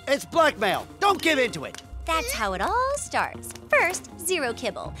 It's blackmail. Don't give in to it. That's how it all starts. First, 0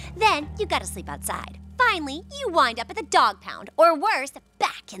 kibble. Then, you gotta sleep outside. Finally, you wind up at the dog pound, or worse,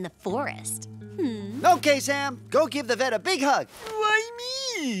 back in the forest. Okay, Sam. Go give the vet a big hug. Why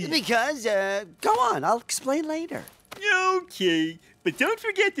me? Because, go on. I'll explain later. Okay, but don't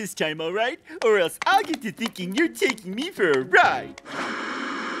forget this time, all right? Or else I'll get to thinking you're taking me for a ride.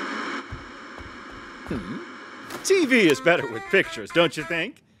 TV is better with pictures, don't you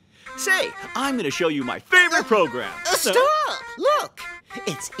think? Say, I'm going to show you my favorite program. Stop! Look!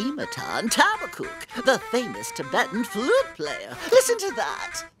 It's Imatan Tabakuk, the famous Tibetan flute player. Listen to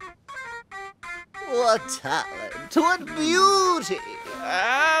that. What talent, what beauty.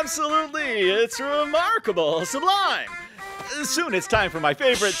 Absolutely, it's remarkable, sublime. Soon it's time for my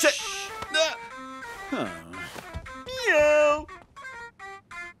favorite Meow.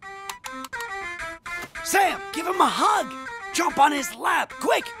 Sam, give him a hug. Jump on his lap,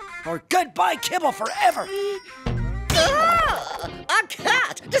 quick, or goodbye kibble forever. A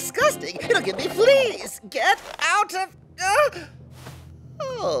cat! Disgusting! It'll give me fleas! Get out of...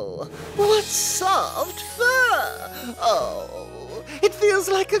 Oh, what soft fur! Oh, it feels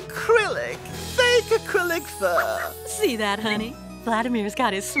like acrylic. Fake acrylic fur. See that, honey? Vladimir's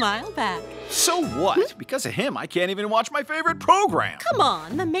got his smile back. So what? Because of him, I can't even watch my favorite program. Come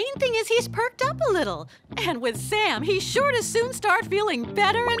on, the main thing is he's perked up a little. And with Sam, he's sure to soon start feeling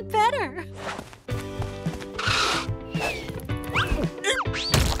better and better.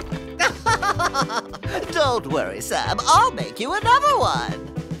 Don't worry, Sam. I'll make you another one.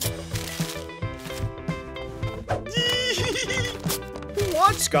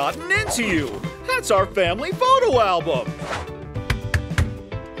 What's gotten into you? That's our family photo album.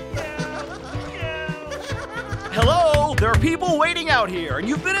 Hello, there are people waiting out here, and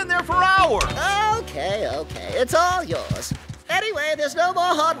you've been in there for hours. Okay, it's all yours. Anyway, there's no more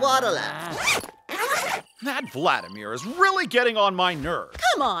hot water left. That Vladimir is really getting on my nerves.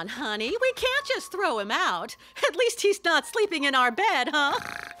 Come on, honey. We can't just throw him out. At least he's not sleeping in our bed, huh?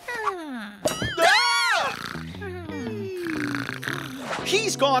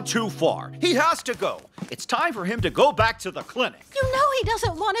 He's gone too far. He has to go. It's time for him to go back to the clinic. You know he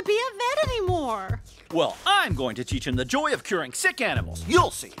doesn't want to be a vet anymore. Well, I'm going to teach him the joy of curing sick animals.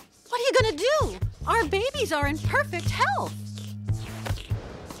 You'll see. What are you going to do? Our babies are in perfect health.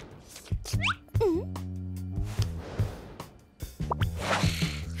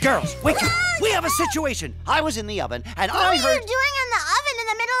 Girls, wake up. We have a situation. I was in the oven, and What I were heard... you doing in the oven in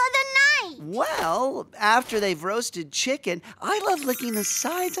the middle of the night? Well, after they've roasted chicken, I love licking the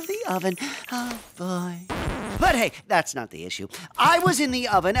sides of the oven. Oh, boy. But hey, that's not the issue. I was in the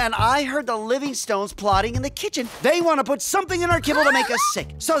oven and I heard the Livingstones plotting in the kitchen. They want to put something in our kibble to make us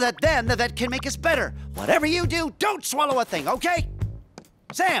sick, so that then the vet can make us better. Whatever you do, don't swallow a thing, okay?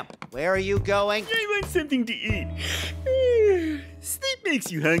 Sam, where are you going? I want something to eat. Sleep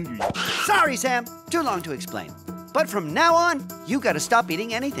makes you hungry. Sorry, Sam. Too long to explain. But from now on, you gotta stop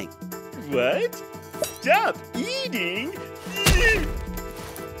eating anything. What? Stop eating?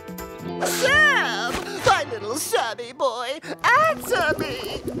 Sam! My little Sammy boy! Answer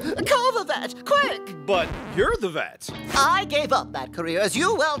me! Call the vet, quick! But you're the vet. I gave up that career, as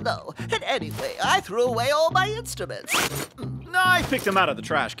you well know. And anyway, I threw away all my instruments. I picked them out of the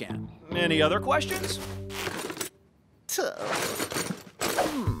trash can. Any other questions?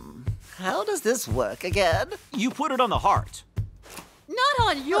 How does this work again? You put it on the heart. Not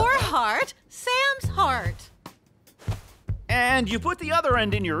on your heart, Sam's heart. And you put the other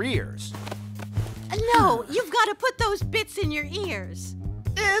end in your ears. No, you've got to put those bits in your ears.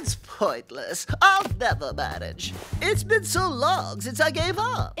 It's pointless. I'll never manage. It's been so long since I gave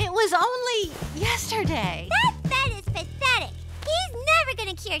up. It was only yesterday. That vet is pathetic. He's never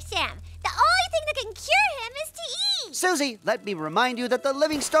gonna cure Sam. The only thing that can cure him is to eat. Suzie, let me remind you that the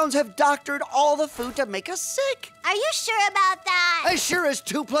Livingstones have doctored all the food to make us sick. Are you sure about that? As sure as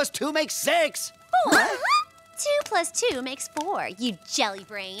 2 + 2 makes 6. 4? 2 + 2 makes 4, you jelly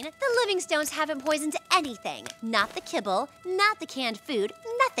brain. The Livingstones haven't poisoned anything. Not the kibble, not the canned food,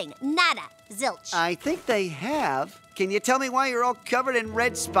 nothing, nada, zilch. I think they have. Can you tell me why you're all covered in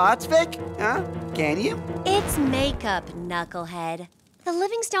red spots, Vic? Huh? Can you? It's makeup, knucklehead. The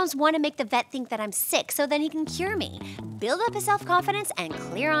Livingstones want to make the vet think that I'm sick so then he can cure me. Build up his self-confidence and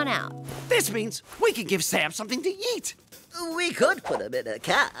clear on out. This means we can give Sam something to eat. We could put him in a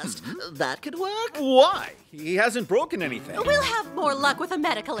cast. That could work. Why? He hasn't broken anything. We'll have more luck with a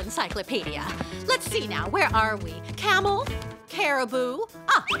medical encyclopedia. Let's see now, where are we? Camel? Caribou?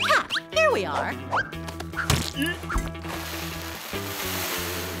 Ah, cat. Here we are.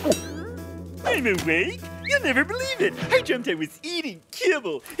 I'm awake. You'll never believe it. I dreamt I was eating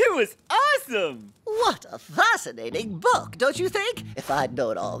kibble. It was awesome. What a fascinating book, don't you think? If I'd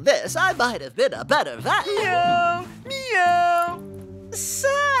known all this, I might have been a better vet. Meow, meow.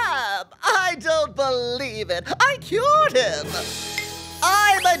 Sam, I don't believe it. I cured him.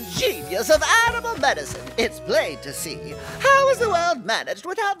 I'm a genius of animal medicine. It's plain to see. How has the world managed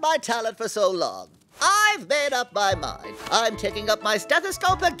without my talent for so long? I've made up my mind. I'm taking up my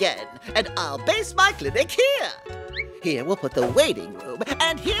stethoscope again, and I'll base my clinic here. Here we'll put the waiting room,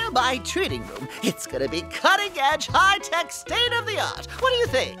 and here my treating room. It's gonna be cutting-edge, high-tech, state-of-the-art. What do you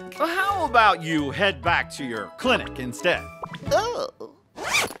think? Well, how about you head back to your clinic instead? Oh.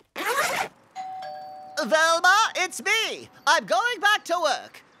 Velma, it's me. I'm going back to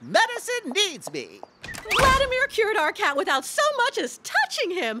work. Medicine needs me. Vladimir cured our cat without so much as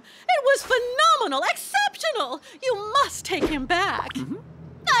touching him. It was phenomenal, exceptional. You must take him back.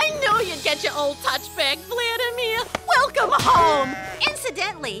 I knew you'd get your old touchback, Vladimir. Welcome home.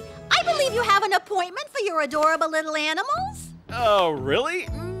 Incidentally, I believe you have an appointment for your adorable little animals. Oh, really?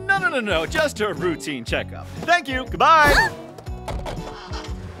 No. Just a routine checkup. Thank you. Goodbye.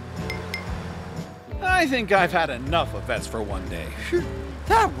 I think I've had enough of vets for one day.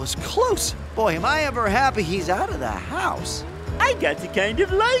 That was close. Boy, am I ever happy he's out of the house. I got to kind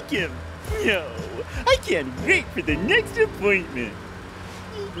of like him. No, I can't wait for the next appointment.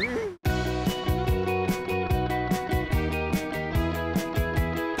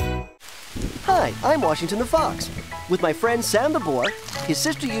 Hi, I'm Washington the Fox. With my friend Sam the Boar, his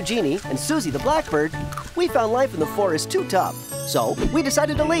sister Eugénie, and Suzie the Blackbird, we found life in the forest too tough. So we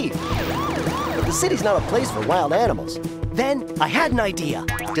decided to leave. But the city's not a place for wild animals. Then I had an idea.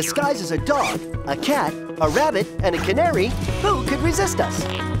 Disguised as a dog, a cat, a rabbit, and a canary, who could resist us?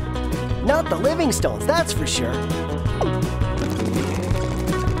 Not the Livingstones, that's for sure.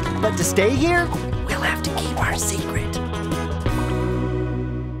 But to stay here, we'll have to keep our secret.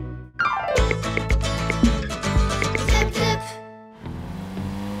 Zip, zip.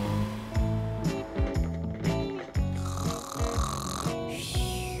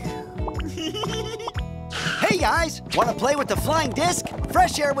 Hey guys, want to play with the flying disc?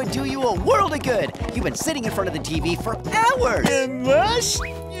 Fresh air would do you a world of good. You've been sitting in front of the TV for hours. Mush?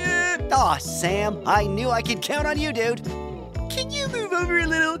 Aw, Sam, I knew I could count on you, dude. Can you move over a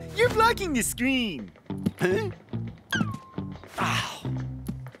little? You're blocking the screen. Huh?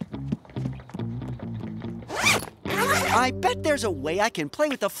 I bet there's a way I can play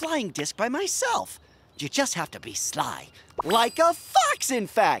with the flying disc by myself. You just have to be sly. Like a fox, in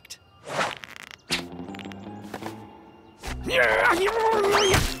fact.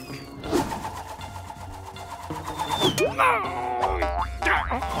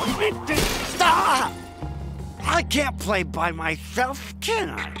 Stop! I can't play by myself, can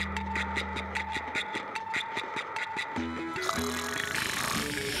I?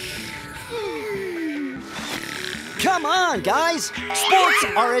 Come on, guys! Sports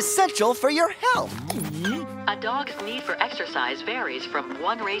are essential for your health. A dog's need for exercise varies from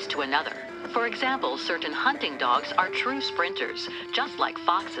one race to another. For example, certain hunting dogs are true sprinters, just like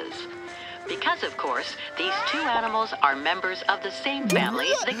foxes. Because, of course, these two animals are members of the same family,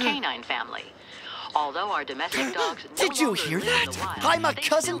 the canine family. Although our domestic dogs Did you hear that? I'm a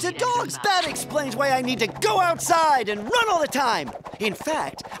cousin to dogs. That explains why I need to go outside and run all the time. In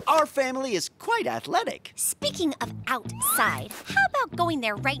fact, our family is quite athletic. Speaking of outside, how about going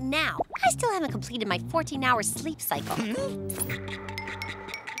there right now? I still haven't completed my 14-hour sleep cycle.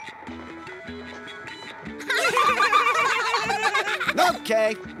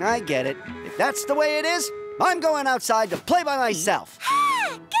 Okay, I get it. If that's the way it is, I'm going outside to play by myself.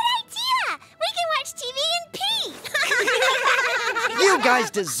 Good idea! We can watch TV in peace! You guys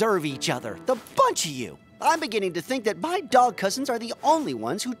deserve each other, the bunch of you. I'm beginning to think that my dog cousins are the only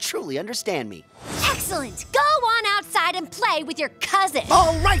ones who truly understand me. Excellent! Go on outside and play with your cousin!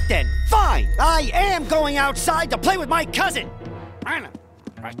 All right then, fine! I am going outside to play with my cousin!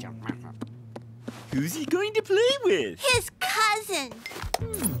 Who's he going to play with? His cousin.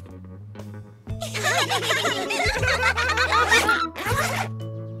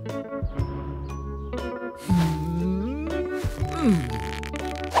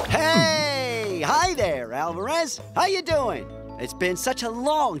 Hey! Hi there, Alvarez. How you doing? It's been such a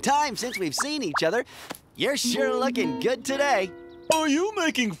long time since we've seen each other. You're sure looking good today. Are you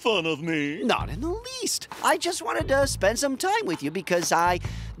making fun of me? Not in the least. I just wanted to spend some time with you because I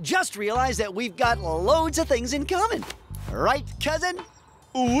just realized that we've got loads of things in common. Right, cousin?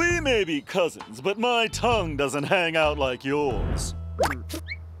 We may be cousins, but my tongue doesn't hang out like yours.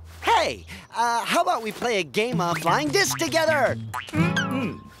 Hey, how about we play a game of flying disc together?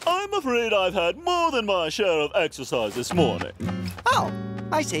 I'm afraid I've had more than my share of exercise this morning. Oh,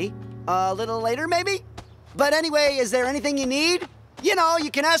 I see. A little later, maybe? But anyway, is there anything you need? You know, you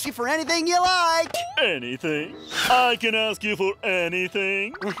can ask me for anything you like. Anything? I can ask you for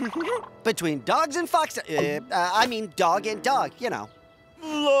anything? Between dogs and foxes. I mean dog and dog, you know.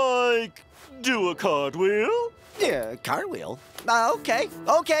 Like, do a cartwheel? Yeah, cartwheel. Okay,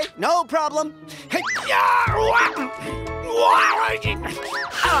 no problem.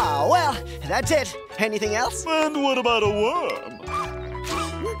 Oh, well, that's it. Anything else? And what about a worm?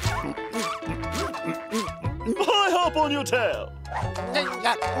 I hop on your tail.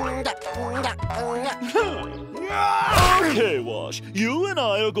 Okay, Wash. You and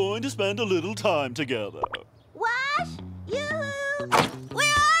I are going to spend a little time together. Wash? Yoo-hoo!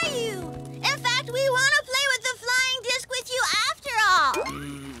 Where are you? In fact, we want to play with the flying disc with you after all.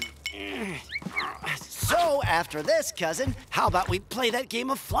 So, after this, cousin, how about we play that game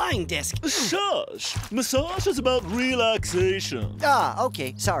of flying disc? Shush! Massage is about relaxation. Ah,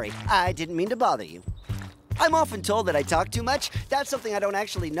 okay, sorry. I didn't mean to bother you. I'm often told that I talk too much. That's something I don't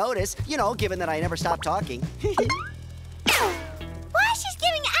actually notice, you know, given that I never stop talking. Wash is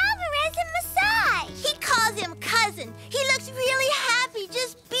giving Alvarez a massage. He calls him cousin. He looks really happy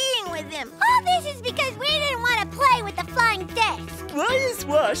just being with him. All this is because we didn't want to play with the flying disc. Why is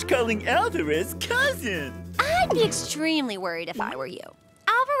Wash calling Alvarez cousin? I'd be extremely worried if I were you.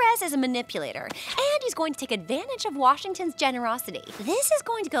 Alvarez is a manipulator, and he's going to take advantage of Washington's generosity. This is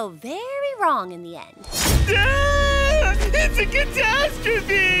going to go very wrong in the end. Ah, it's a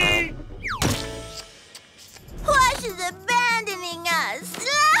catastrophe! Wash is abandoning us.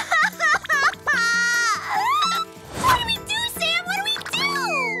 What do we do, Sam? What do we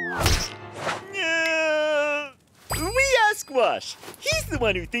do? We ask Wash. He's the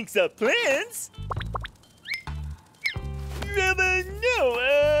one who thinks up plans.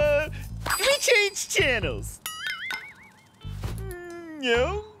 No, we change channels.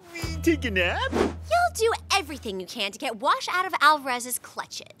 No, we take a nap. You'll do everything you can to get Wash out of Alvarez's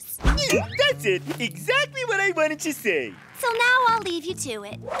clutches. That's it. Exactly what I wanted to say. So now I'll leave you to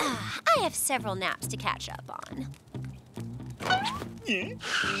it. I have several naps to catch up on.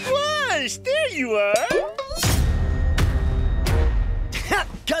 Wash, there you are.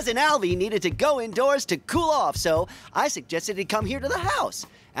 Cousin Alvy needed to go indoors to cool off, so I suggested he come here to the house.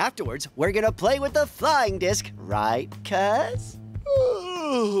 Afterwards, we're gonna play with the flying disc, right, cuz?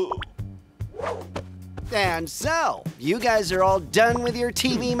 And so, you guys are all done with your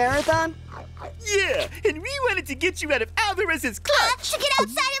TV marathon? Yeah, and we wanted to get you out of Alvarez's clutch. To get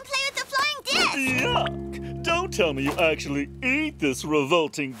outside and play with the flying disc. Yuck! Don't tell me you actually eat this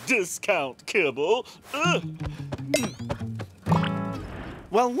revolting discount kibble. Ugh.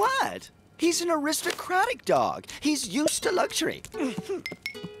 Well, what? He's an aristocratic dog. He's used to luxury.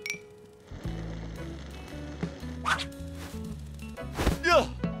 Ugh,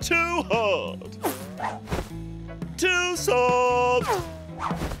 too hard. Too soft.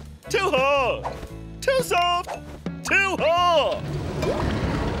 Too hard. Too soft. Too hard.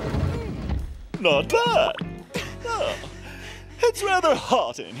 Not bad. Oh, it's rather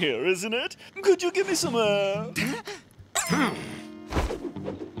hot in here, isn't it? Could you give me some air?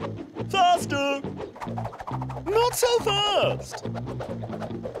 Faster! Not so fast!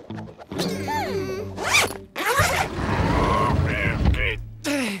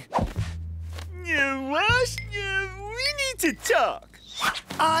 You Wash, we need to talk.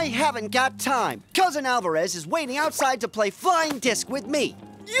 I haven't got time. Cousin Alvarez is waiting outside to play flying disc with me.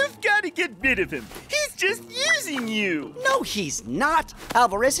 You've got to get rid of him. He's just using you. No, he's not.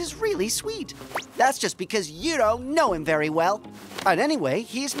 Alvarez is really sweet. That's just because you don't know him very well. And anyway,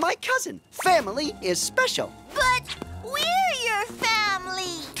 he's my cousin. Family is special. But we're your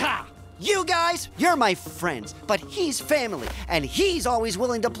family. Ha! You guys, you're my friends, but he's family, and he's always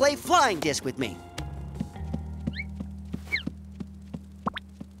willing to play flying disc with me.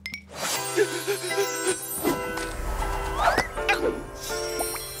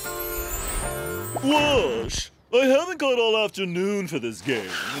 Wash, I haven't got all afternoon for this game.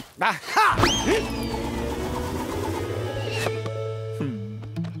 Aha!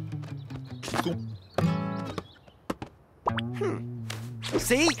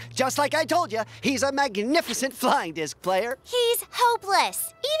 See? Just like I told you, he's a magnificent flying disc player. He's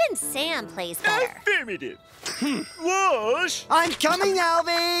hopeless. Even Sam plays better. Affirmative. Wash! I'm coming,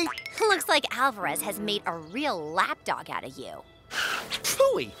 Alvy! Looks like Alvarez has made a real lapdog out of you.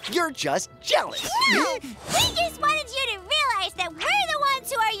 Phooey, you're just jealous. We just wanted you to realize that we're the ones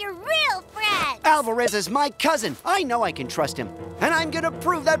who are your real friends. Alvarez is my cousin. I know I can trust him. And I'm gonna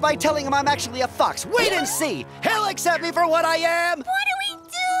prove that by telling him I'm actually a fox. Wait and see. He'll accept me for what I am. What do we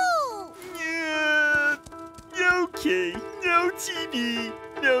do? Okay, no TV,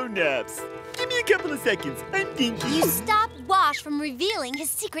 no naps. Give me a couple of seconds. I'm thinking. You stopped Wash from revealing his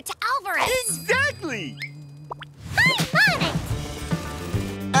secret to Alvarez. Exactly. I'm on it.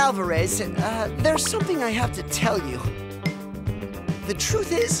 Alvarez, there's something I have to tell you. The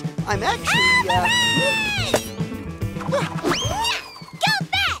truth is, I'm actually, Go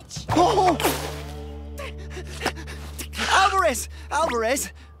fetch! Oh! Alvarez,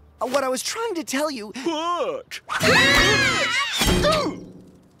 what I was trying to tell you... What?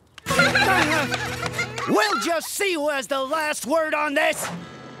 We'll just see who has the last word on this.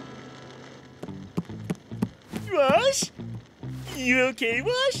 Wash? You okay,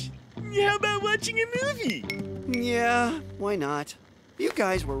 Wash? How about watching a movie? Yeah, why not? You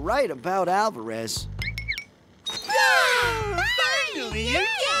guys were right about Alvarez. Yeah! Finally, you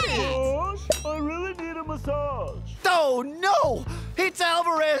get it! Wash, I really need a massage. Oh, no! It's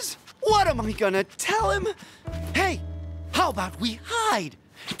Alvarez! What am I gonna tell him? Hey, how about we hide?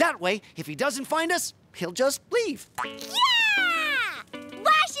 That way, if he doesn't find us, he'll just leave. Yeah!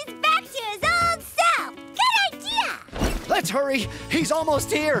 Wash is back to his old self. Good idea! Let's hurry. He's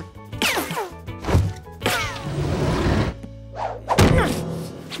almost here.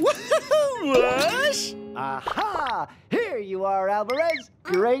 Wash? Aha! Here you are, Alvarez.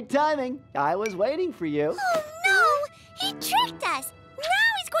 Great timing. I was waiting for you. Oh, no! He tricked us.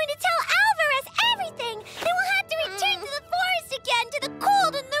 Now he's going to tell Alvarez everything, and we'll have to return to the forest again, to the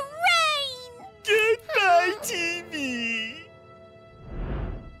cold and the rain. Goodbye, TV.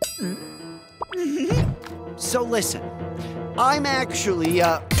 So listen, I'm actually,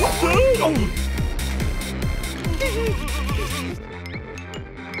 Well,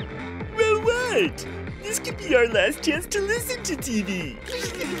 what? This could be our last chance to listen to TV.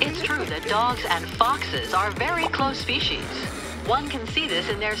 It's true that dogs and foxes are very close species. One can see this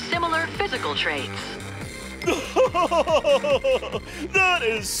in their similar physical traits. That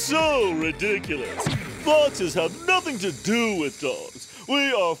is so ridiculous. Foxes have nothing to do with dogs.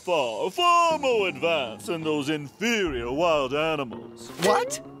 We are far, far more advanced than those inferior wild animals.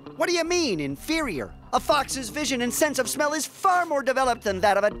 What? What do you mean, inferior? A fox's vision and sense of smell is far more developed than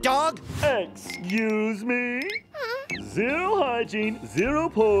that of a dog. Excuse me? Zero hygiene, zero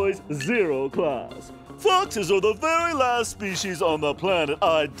poise, zero class. Foxes are the very last species on the planet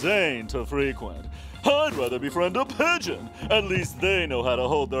I deign to frequent. I'd rather befriend a pigeon. At least they know how to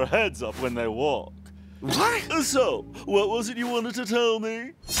hold their heads up when they walk. What? So, what was it you wanted to tell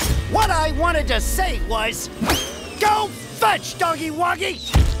me? What I wanted to say was, go fetch, doggy woggy!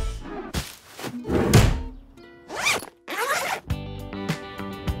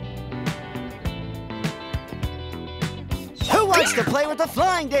 wants to play with the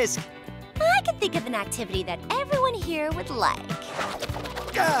flying disc? I can think of an activity that everyone here would like.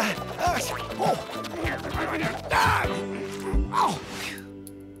 Oh.